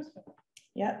 Interesting.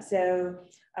 Yep, so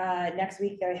next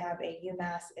week they have a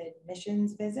UMass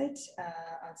admissions visit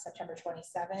on September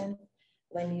 27th.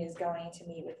 Lindy is going to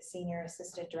meet with the Senior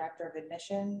Assistant Director of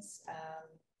Admissions.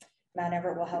 Mount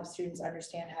Everett will help students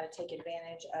understand how to take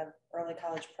advantage of early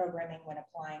college programming when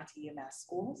applying to UMass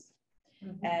schools.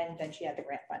 Mm-hmm. And then she had the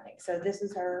grant funding. So this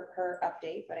is her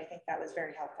update, but I think that was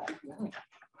very helpful.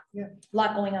 Yeah. A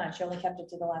lot going on. She only kept it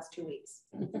to the last 2 weeks.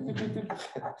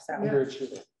 So,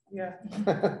 yeah.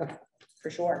 for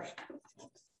sure.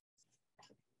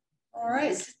 All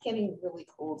right. It's getting really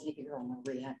cold here. I'm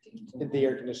reacting to The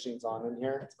air conditioning's on in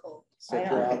here. It's cold. So if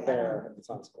you're out there, it's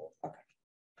not cold.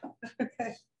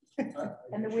 Okay.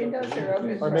 And the windows are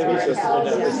open. Or maybe it's just the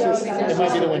windows. It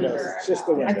might be the windows. It's just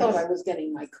the windows. I thought I was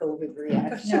getting my COVID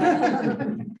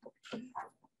reaction.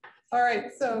 All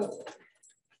right, so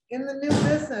in the new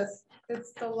business,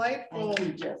 it's delightful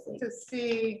to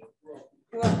see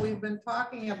what we've been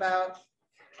talking about,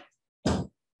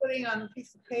 putting on a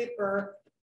piece of paper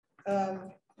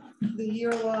the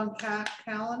year-long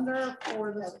calendar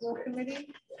for the school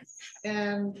committee,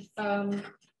 and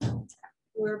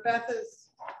where Beth has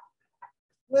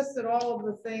listed all of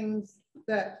the things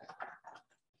that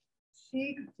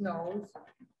she knows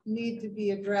need to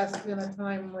be addressed in a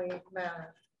timely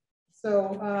manner.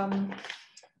 So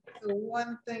the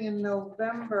one thing in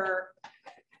November,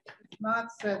 it's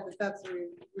not said that that's a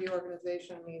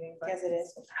reorganization meeting. But yes, it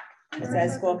is. It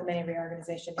says school committee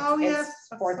reorganization. Oh, yes.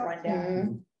 It's 4th one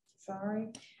down.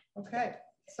 Sorry. Okay.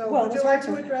 So well, would you like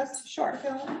to address? Sure.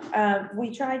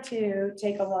 We tried to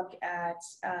take a look at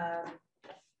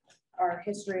our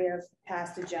history of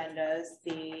past agendas,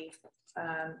 the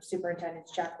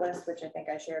superintendent's checklist, which I think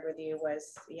I shared with you,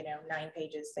 was 9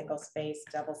 pages, single space,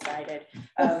 double-sided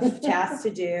of tasks to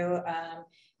do.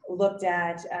 Looked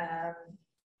at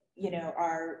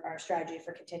our strategy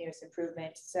for continuous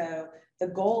improvement. So the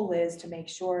goal is to make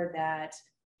sure that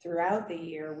throughout the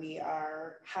year we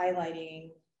are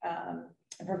highlighting and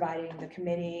providing the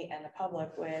committee and the public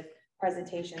with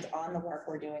presentations on the work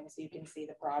we're doing, so you can see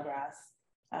the progress.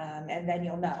 And then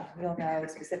you'll know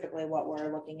specifically what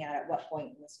we're looking at what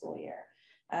point in the school year.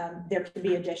 There could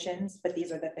be additions, but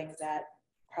these are the things that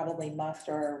probably must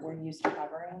or we're used to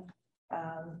covering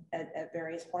at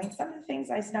various points. Some of the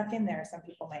things I snuck in there, some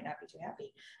people might not be too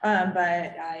happy,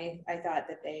 but I thought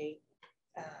that they,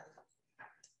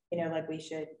 like we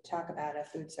should talk about a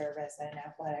food service and an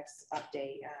athletics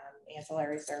update.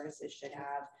 Ancillary services should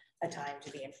have a time to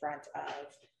be in front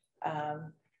of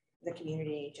the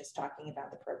community, just talking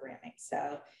about the programming.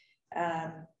 So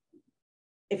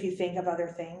if you think of other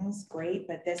things, great,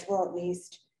 but this will at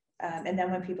least, and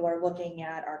then when people are looking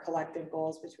at our collective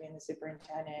goals between the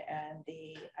superintendent and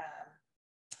the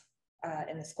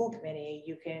school committee,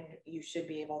 you should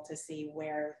be able to see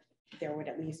where there would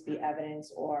at least be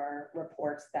evidence or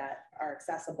reports that are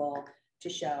accessible to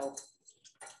show.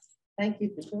 Thank you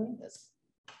for doing this.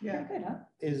 Yeah. Good, huh?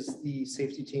 Is the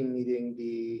safety team meeting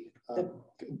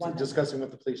discussing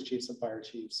with the police chiefs and fire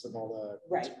chiefs and all the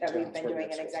right that we've been doing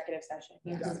an executive session?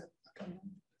 Yes. Got it. Okay.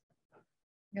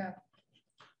 Yeah.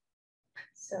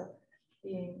 So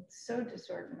being so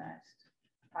disorganized,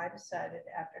 I decided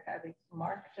after having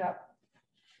marked up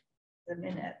the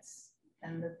minutes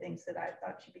and the things that I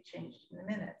thought should be changed in the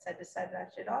minutes, I decided I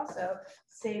should also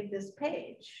save this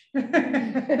page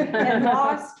and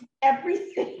lost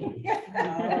everything.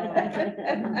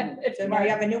 So now you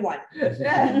have a new one.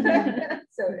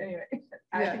 So anyway,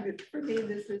 I think that for me,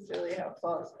 this is really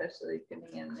helpful, especially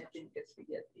coming in, I think, as we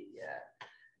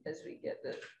get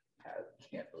the, I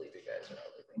can't believe you guys are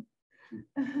all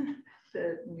leaving. The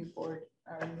new board.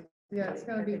 Yeah, it's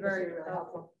going to be very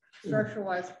helpful. Structure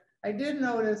wise, I did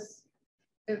notice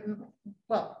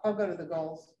well, I'll go to the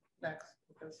goals next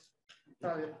because it's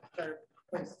probably a better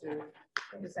place to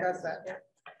discuss that.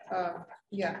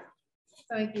 Yeah,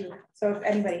 thank you. So if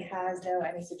anybody has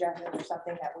any suggestions or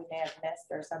something that we may have missed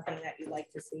or something that you'd like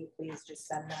to see, please just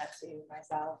send that to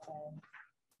myself and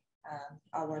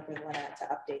I'll work with Lynette to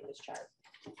update this chart.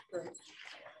 Great.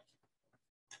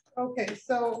 Okay,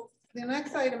 so the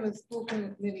next item is school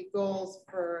committee goals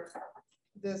for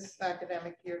this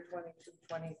academic year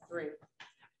 22-23.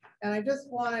 And I just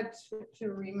wanted to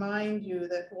remind you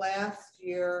that last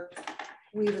year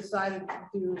we decided to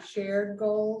do shared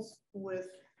goals with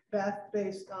Beth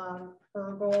based on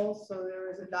her goals. So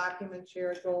there is a document,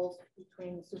 shared goals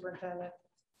between the superintendent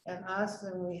and us.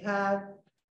 And we have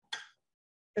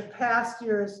the past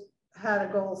years had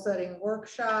a goal setting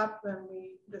workshop and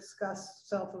we discussed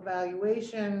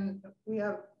self-evaluation.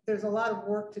 There's a lot of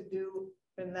work to do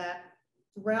in that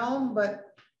realm, but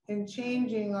in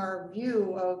changing our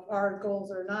view of our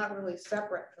goals are not really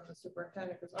separate from the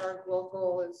superintendent, because our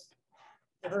goal is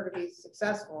for her to be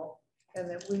successful, and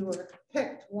that we were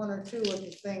picked one or two of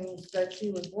the things that she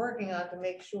was working on to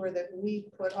make sure that we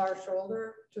put our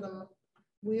shoulder to the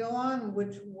wheel on,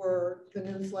 which were the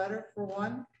newsletter for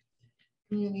one,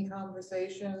 community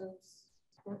conversations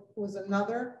was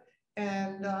another,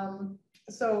 and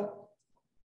so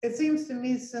it seems to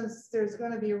me, since there's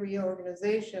going to be a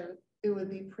reorganization, it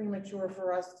would be premature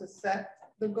for us to set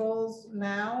the goals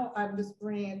now. I'm just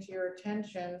bringing it to your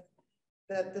attention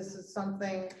that this is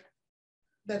something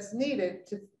that's needed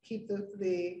to keep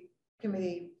the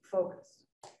committee focused.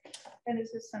 And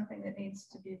is this something that needs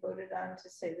to be voted on to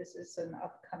say this is an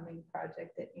upcoming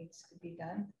project that needs to be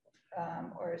done?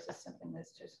 Or is this something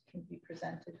that's just can be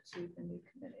presented to the new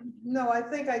committee? No, I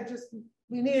think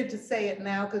we needed to say it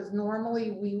now, because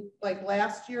normally like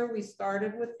last year, we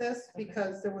started with this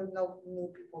because there were no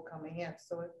new people coming in.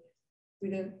 So we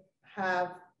didn't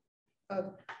have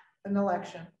an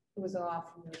election. It was an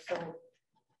off year. So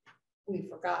we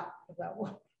forgot about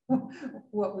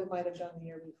what we might have done the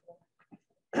year before.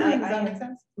 Does that make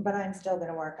sense? But I'm still going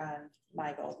to work on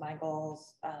my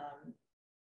goals,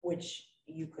 which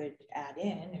you could add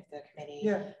in if the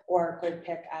committee or could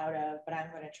pick out of, but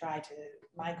I'm going to try to,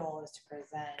 my goal is to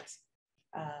present,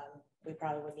 we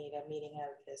probably would need a meeting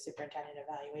of the superintendent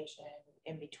evaluation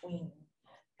in between,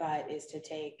 but is to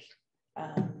take,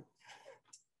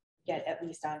 get at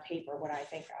least on paper what I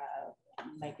think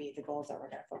might be the goals that we're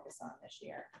going to focus on this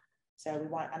year. So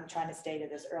I'm trying to stay to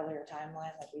this earlier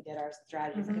timeline, like we did our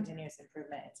strategy for continuous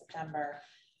improvement in September.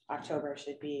 October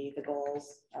should be the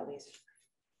goals, at least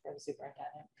for the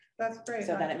superintendent. That's great.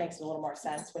 So then it makes a little more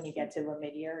sense when you get to a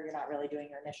mid-year, you're not really doing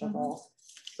your initial goals.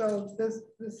 So this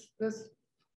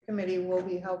committee will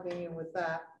be helping you with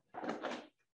that.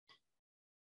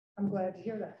 I'm glad to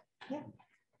hear that. Yeah,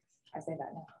 I say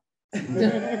that now.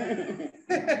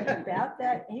 About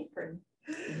that apron.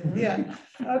 Yeah,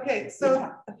 okay,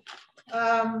 so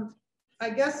I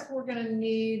guess we're gonna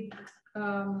need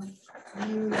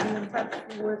you in touch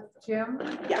with Jim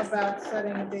about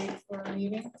setting a date for a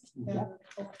meeting. And,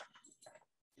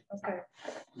 okay.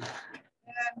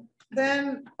 And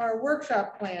then our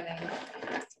workshop planning,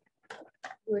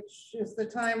 which is the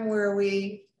time where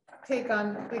we take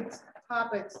on big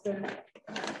topics that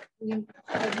we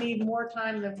need more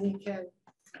time than we can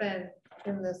spend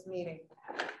in this meeting.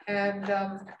 And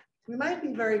we might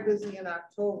be very busy in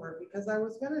October, because I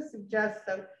was going to suggest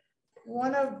that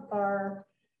one of our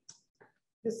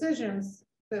decisions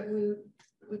that we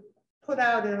put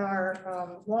out in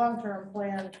our long-term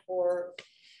plan for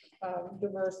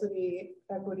diversity,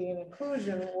 equity, and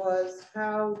inclusion was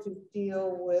how to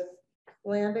deal with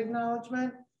land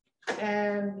acknowledgement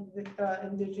and the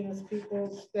Indigenous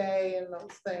Peoples Day and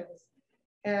those things.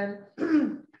 And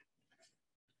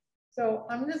so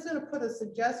I'm just going to put a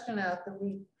suggestion out that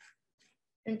we,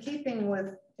 in keeping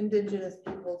with Indigenous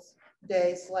Peoples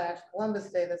Day /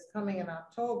 Columbus Day that's coming in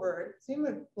October, it seemed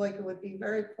like it would be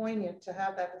very poignant to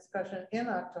have that discussion in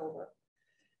October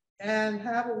and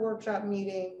have a workshop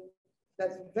meeting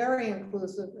that's very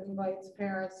inclusive, invites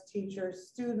parents, teachers,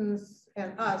 students,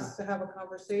 and us to have a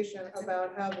conversation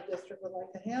about how the district would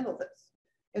like to handle this.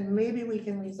 And maybe we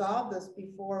can resolve this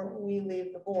before we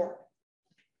leave the board.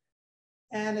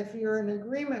 And if you're in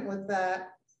agreement with that,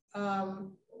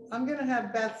 I'm going to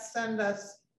have Beth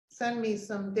send me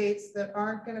some dates that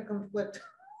aren't going to conflict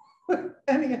with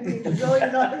any of these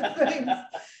billion other things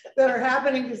that are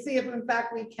happening, to see if in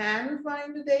fact we can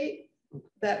find a date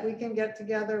that we can get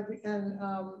together, and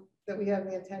that we have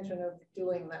the intention of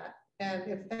doing that. And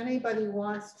if anybody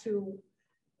wants to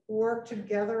work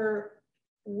together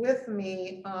with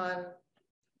me on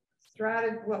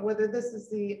strategy, whether this is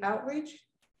the outreach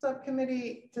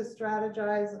subcommittee to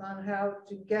strategize on how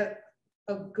to get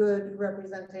a good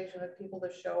representation of people to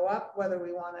show up, whether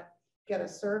we want to get a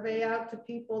survey out to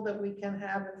people that we can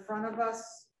have in front of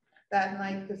us that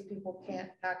night because people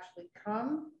can't actually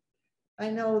come. I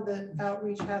know that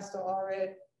outreach has to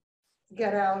already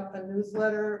get out a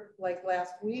newsletter like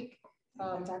last week.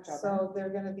 So they're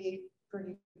going to be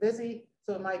pretty busy.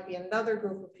 So it might be another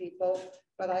group of people,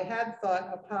 but I had thought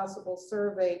a possible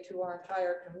survey to our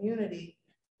entire community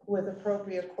with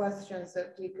appropriate questions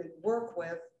that we could work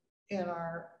with in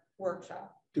our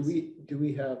workshop. Do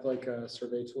we have like a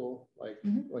survey tool, like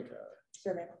a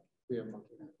survey? We have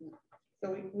monkey.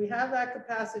 So we have that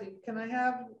capacity. Can I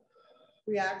have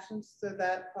reactions to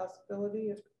that possibility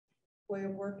of way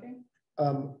of working?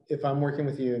 If I'm working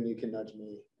with you and you can nudge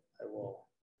me, I will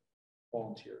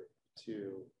volunteer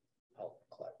to help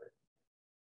collaborate.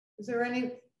 Is there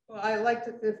any, well, I like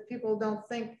to, if people don't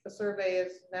think a survey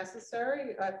is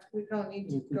necessary, we don't need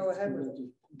to go ahead with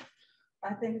it.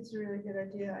 I think it's a really good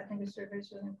idea. I think a survey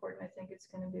is really important. I think it's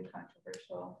going to be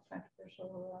controversial. I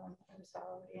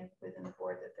saw within the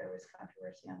board that there was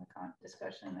controversy on the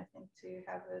discussion. I think to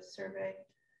have a survey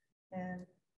and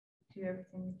do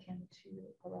everything we can to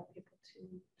allow people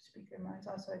to speak their minds.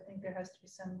 Also, I think there has to be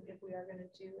some, if we are going to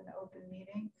do an open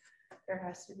meeting, there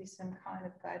has to be some kind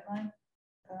of guideline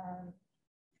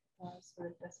so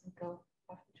it doesn't go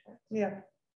off the charts. Yeah,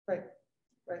 right.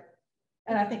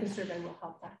 And I think a survey will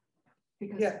help that.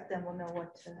 Because then we'll know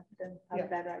what to, then have a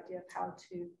better idea of how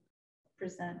to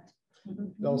present.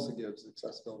 It also gives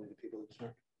accessibility to people who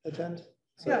can't attend.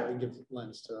 So it gives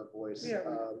lens to a voice. Yeah.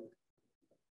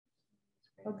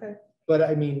 Okay. But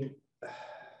I mean,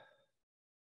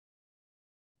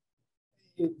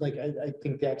 I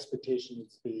think the expectation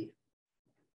needs to be,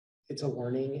 it's a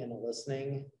learning and a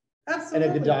listening. Absolutely.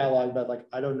 And a good dialogue, but like,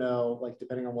 I don't know, like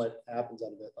depending on what happens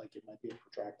out of it, like it might be a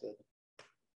protracted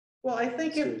I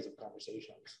think series of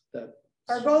conversations. That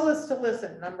our goal is to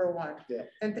listen, number one, yeah,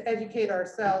 and to educate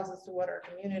ourselves as to what our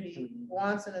community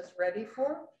wants and is ready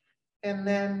for. And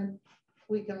then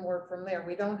we can work from there.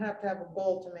 We don't have to have a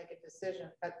goal to make a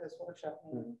decision at this workshop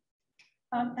meeting.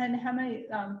 And how many,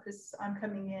 because I'm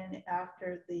coming in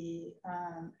after the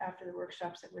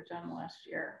workshops that were done last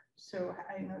year. So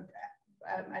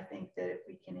I think that if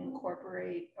we can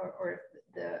incorporate, or if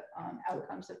the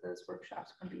outcomes of those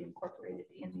workshops can be incorporated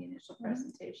in the initial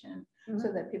presentation,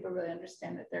 so that people really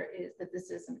understand that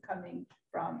this isn't coming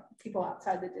from people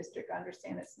outside the district,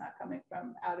 understand it's not coming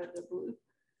from out of the blue.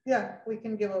 Yeah, we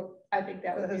can give a. I think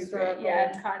that would be great. historical.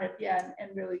 Yeah, and kind of, yeah,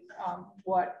 and really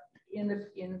what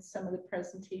in some of the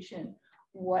presentation,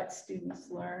 what students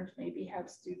learned, maybe have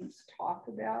students talk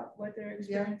about what their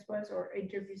experience was, or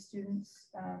interview students,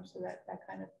 so that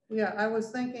kind of. Yeah, I was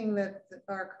thinking that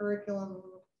our curriculum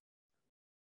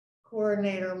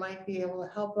coordinator might be able to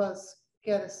help us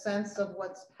get a sense of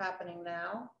what's happening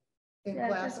now in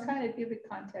class. Just kind of give it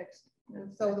context.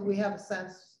 So that we have a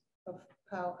sense of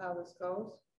how this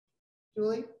goes.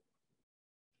 Julie?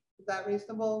 Is that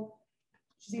reasonable?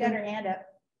 She's got her hand up.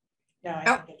 No,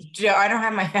 I don't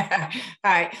have my,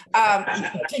 hi.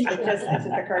 This is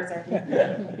the cursor.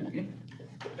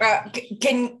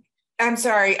 I'm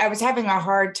sorry, I was having a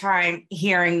hard time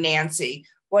hearing Nancy.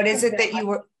 What is it that you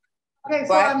were? Okay,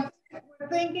 so we're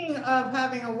thinking of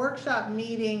having a workshop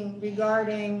meeting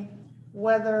regarding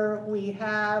whether we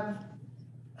have,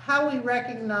 how we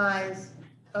recognize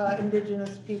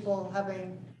Indigenous people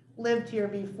having lived here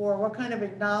before, what kind of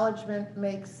acknowledgement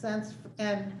makes sense,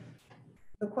 and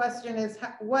the question is,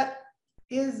 what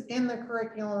is in the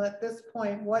curriculum at this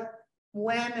point? What,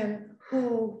 when, and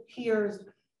who hears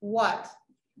what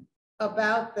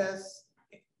about this?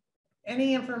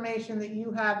 Any information that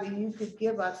you have that you could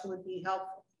give us would be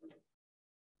helpful.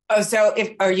 Oh, so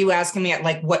are you asking me at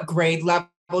like what grade level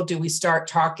do we start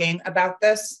talking about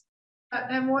this?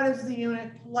 And what is the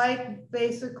unit like,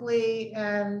 basically,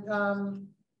 and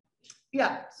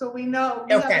yeah, so we know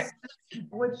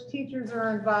which teachers are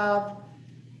involved,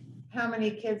 how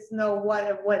many kids know what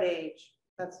at what age.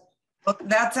 Well,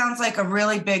 that sounds like a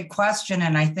really big question,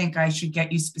 and I think I should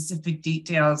get you specific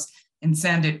details and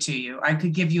send it to you. I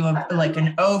could give you a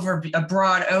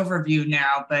broad overview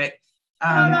now, but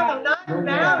no, not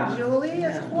now, Julie.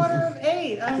 It's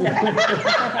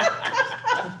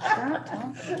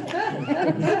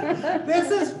 7:45.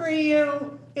 This is for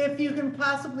you. If you can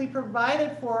possibly provide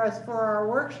it for us for our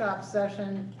workshop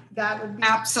session, that would be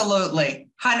absolutely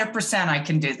 100%. I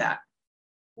can do that.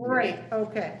 Great.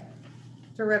 Okay.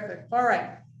 Terrific. All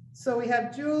right. So we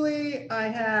have Julie. I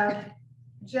have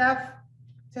Jeff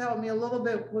to help me a little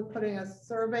bit with putting a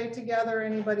survey together.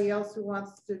 Anybody else who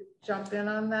wants to jump in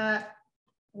on that?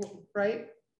 Right?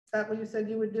 Is that what you said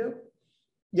you would do?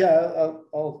 Yeah,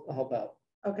 I'll help out.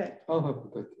 Okay. I'll help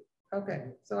with that.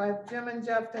 Okay. So I have Jim and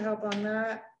Jeff to help on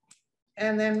that.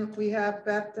 And then we have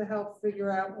Beth to help figure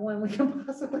out when we can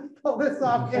possibly pull this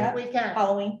off, if we can.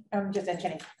 Halloween. I'm just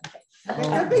kidding.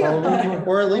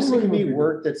 Or at least it can be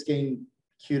work that's getting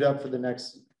queued up for the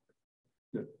next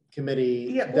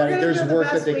committee. Yeah, that there's work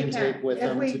that they can take with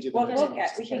them to do.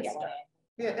 We can get one.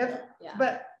 Yeah,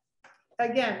 but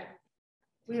again,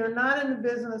 we are not in the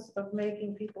business of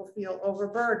making people feel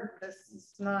overburdened. This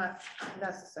is not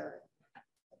necessary.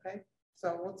 Okay,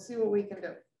 so we'll see what we can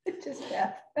do. It's just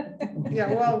that.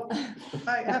 Yeah, well,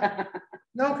 I have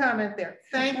no comment there.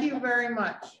 Thank you very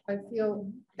much. I feel,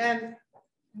 and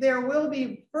there will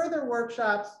be further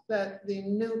workshops that the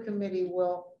new committee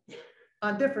will,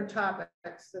 on different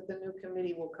topics that the new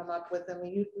committee will come up with. And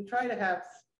we try to have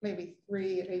maybe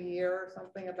 3 a year or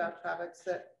something about topics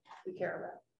that we care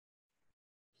about.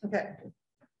 Okay,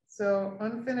 so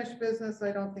unfinished business,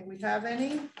 I don't think we have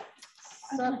any.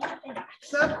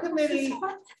 Subcommittee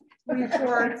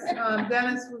reports.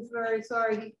 Dennis was very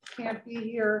sorry he can't be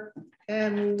here,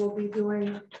 and we will be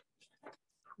doing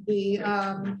the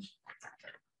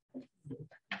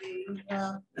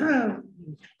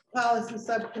policy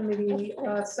subcommittee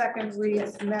second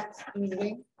reads next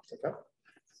meeting.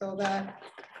 So that's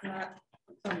not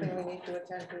something we need to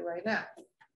attend to right now.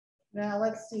 Now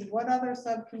let's see what other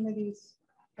subcommittees.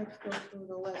 Let's go through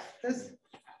the list.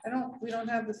 We don't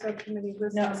have the subcommittee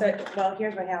list. No, so well,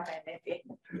 here's what happened.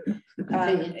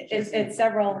 It's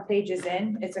several pages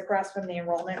in. It's across from the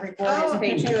enrollment report. It's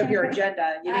page 2 of your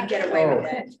agenda. You didn't get away with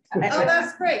it. Oh,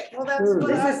 that's great. Well, that's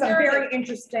this is a very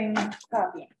interesting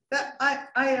copy. That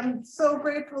I am so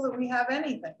grateful that we have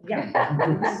anything. Yeah.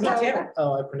 Me too.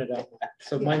 Oh, I printed out.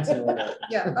 So mine's in order.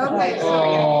 Yeah. Okay.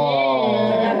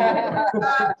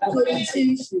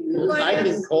 I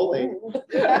can collate.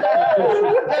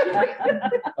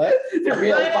 The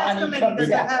real Bonnie does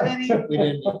not have any. We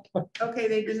didn't. Okay,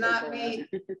 they did not meet.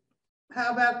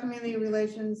 How about community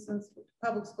relations and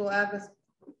public school advocacy?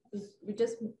 We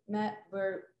just met.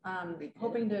 We're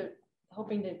hoping to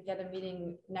get a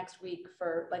meeting next week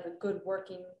for like a good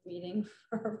working meeting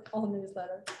for fall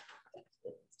newsletter.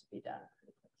 It's to be done.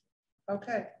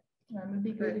 Okay. It would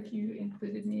be good if you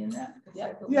included me in that.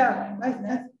 Yeah.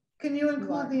 Can you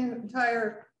include the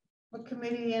entire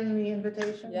committee in the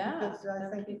invitation? Yeah. Because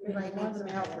I think we might need some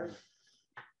helpers.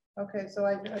 Okay, so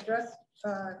I addressed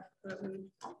that we,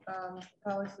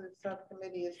 policy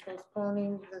subcommittee is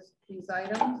postponing these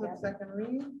items of second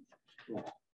read.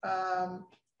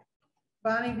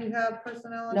 Bonnie, do you have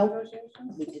personnel and Nope.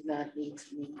 negotiations? We did not need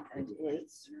to meet at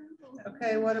 8.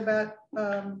 Okay, what about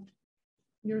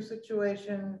your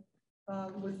situation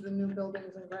with the new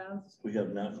buildings and grounds? We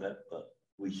have not met, but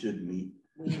we should meet.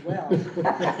 We will.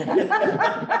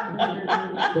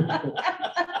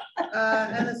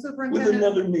 And the With superintendent.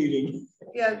 another meeting.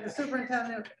 Yeah, the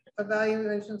superintendent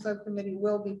evaluation subcommittee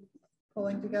will be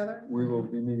pulling together. We will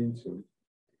be meeting soon.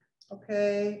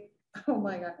 Okay. Oh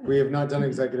my God. We have not done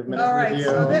executive minute All right, review.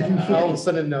 so I'll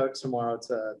send a note tomorrow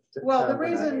to well, the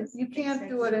Renee. reason you can't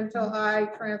do it until I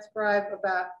transcribe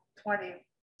about 20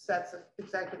 sets of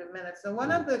executive minutes. And one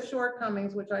of the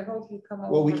shortcomings, which I hope you come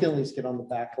over. Well, we can at least get on the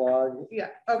backlog. Yeah,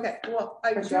 okay. Well, I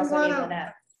Because do you also need want to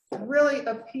Lynette. really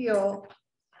appeal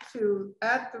to,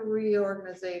 at the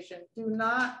reorganization, do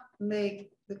not make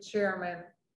the chairman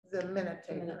the minute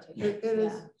taker. It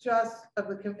is just of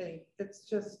the committee. It's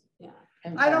just,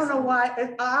 I don't know why.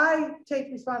 I take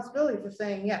responsibility for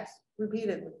saying yes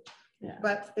repeatedly,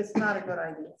 but it's not a good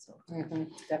idea.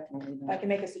 Definitely If I can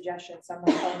make a suggestion,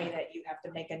 someone told me that you have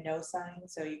to make a no sign,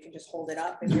 so you can just hold it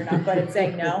up if you're not good at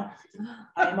saying no.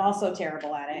 I'm also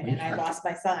terrible at it, and I lost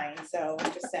my sign, so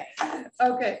I'm just saying.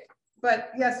 Okay,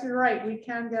 but yes, you're right. We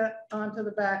can get onto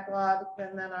the backlog,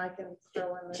 and then I can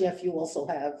throw in the. Jeff, you also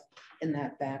have in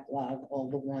that backlog all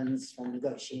the ones from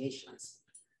negotiations.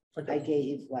 I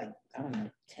gave like, I don't know,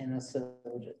 10 or so.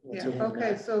 Yeah,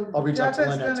 okay, so. I'll reach out to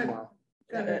Jeff is Lynette gonna- tomorrow.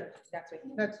 Next week.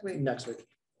 Next week. Next week.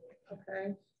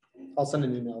 Okay. I'll send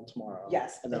an email tomorrow.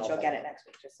 Yes, and but then you'll I'll get it next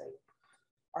week, just so you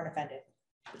aren't offended.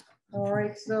 All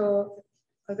right, so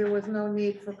there was no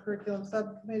need for curriculum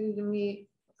subcommittee to meet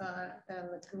and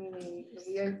the community.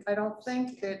 I don't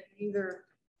think that either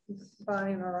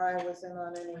Bonnie or I was in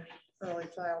on any early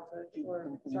childhood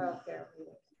or childcare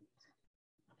meetings.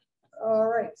 All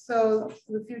right, so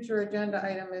the future agenda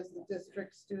item is the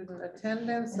district student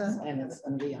attendance. And it's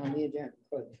going to be on the agenda.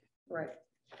 Right,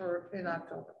 in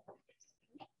October.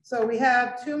 So we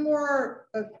have 2 more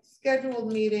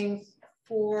scheduled meetings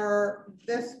for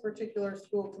this particular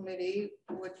school committee,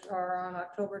 which are on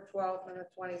October 12th and the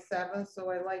 27th. So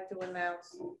I'd like to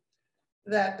announce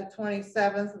that the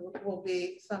 27th will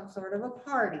be some sort of a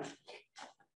party.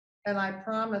 And I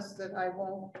promise that I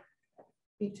won't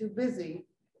be too busy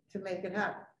to make it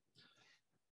happen.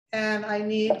 And I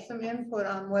need some input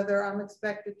on whether I'm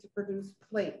expected to produce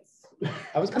plates.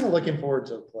 I was kind of looking forward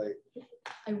to a plate.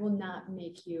 I will not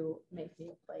make you make me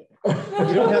a plate.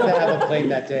 You don't have to have a plate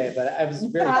that day, but I was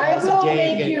very I positive. will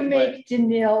make you make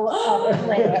Janelle a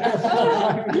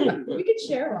plate. You can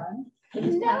share one.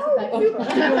 No.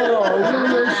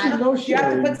 You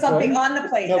have to put something on the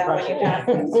plate now when you pass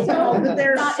it. So, but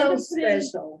they're not so putting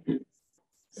special.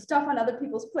 Stuff on other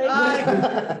people's plates. I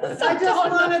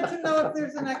just wanted to know if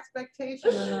there's an expectation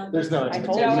or not. There's no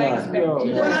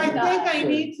expectation. What I think I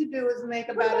need to do is make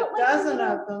about a dozen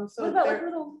of them so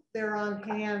they're on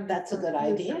hand. That's a good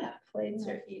idea. Plates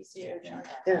are easier.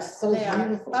 They're so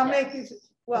beautiful. I'll make these.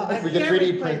 Well, I We can can't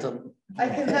 3D replace- print them. I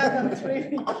can have them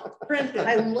 3D printed.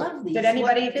 I love these. Did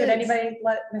anybody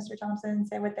let Mr. Thompson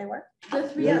say what they were?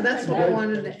 Yeah, that's what I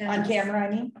wanted to On ask. camera, I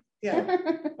mean? Yeah.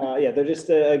 Yeah, they're just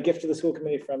a gift to the school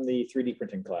committee from the 3D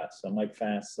printing class. So Mike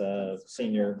Fass,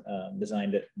 senior,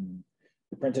 designed it. And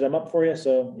we printed them up for you,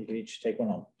 so you can each take one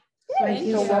home. Thank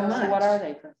you so much. What are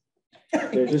they?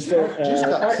 They're just Just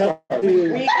Oh, thank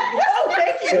you.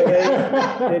 so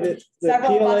they did, the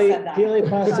Several of us said that. PLA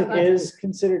plastic is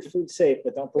considered food safe,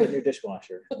 but don't put it in your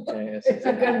dishwasher. Okay? It's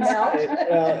a good melt.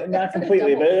 Well, not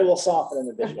completely, but it will soften in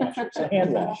the dishwasher. So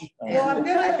hand wash. Well, I'm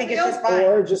gonna I think it's feel- just fine.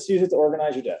 Or just use it to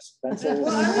organize your desk. That's Well,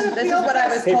 I'm all. gonna This is feel what I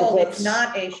was Paper told. clips. It's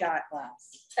not a shot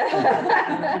glass.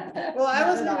 Well, I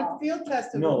was Not at gonna all. field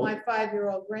test it with No. my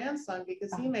 5-year-old grandson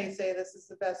because he may say this is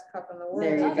the best cup in the world.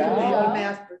 There you It's gonna be go.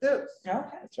 mass produced. Okay.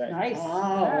 That's right. Nice.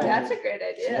 Oh. That's a great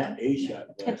It's idea. not a shot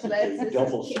glass, That's it's a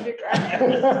double shot.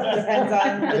 Depends on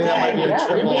I the think that might be a day.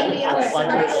 triple. Maybe or it's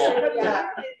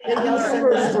quadruple.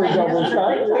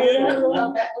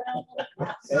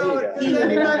 So There does you go.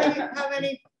 anybody have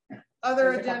any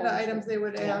other agenda items they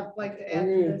would add, like to add to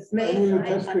this? I'm gonna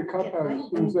test the cup out as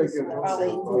soon as I get home. Say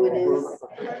who it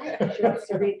is. She wants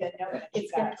to read the note.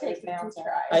 It's gonna take me 2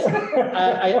 I,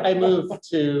 tries. I move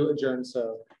to adjourn,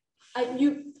 so.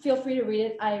 You feel free to read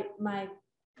it. My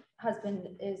husband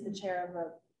is the chair of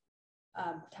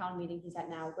a town meeting he's at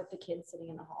now with the kids sitting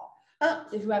in the hall,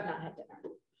 who have not had dinner.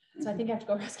 So I think I have to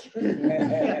go rescue them.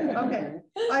 Yeah, okay.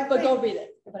 But go read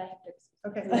it, but I have to.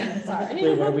 Okay. Sorry.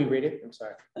 Wait, what are we reading? I'm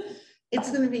sorry. It's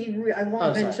gonna be, I Oh,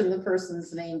 won't sorry. mention the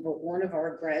person's name, but one of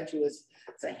our graduates,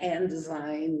 it's a hand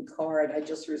design card I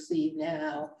just received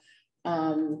now.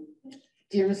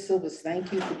 Dear Ms. Silvas,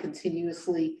 thank you for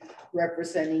continuously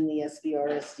representing the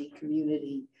SBRSD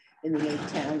community in the 8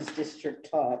 Towns District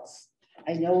talks.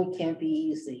 I know it can't be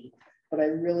easy, but I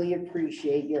really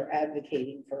appreciate your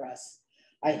advocating for us.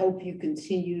 I hope you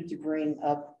continue to bring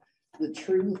up the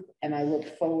truth, and I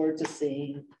look forward to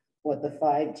seeing what the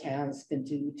 5 towns can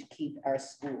do to keep our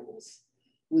schools.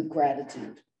 With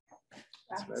gratitude.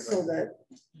 So that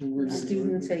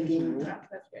student taking. That's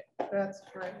great. That's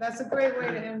great. That's a great way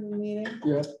to end the meeting.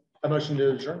 Yeah. A motion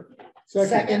to adjourn.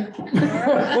 Second.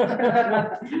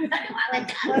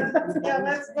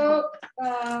 Let's vote.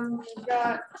 We've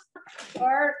got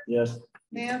Art, Yes.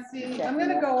 Nancy. I'm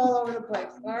gonna go all over the place.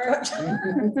 Art,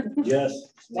 Yes.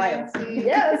 Nancy.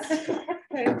 Yes.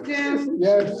 Okay, Jim.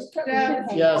 Yes. Deb.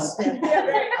 Yes.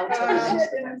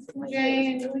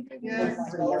 Jane. Yes.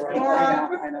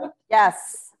 Laura.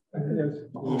 Yes. And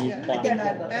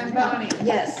Bonnie.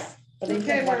 Yes.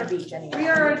 Okay, we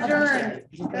are adjourned,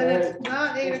 and it's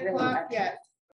not 8 o'clock yet.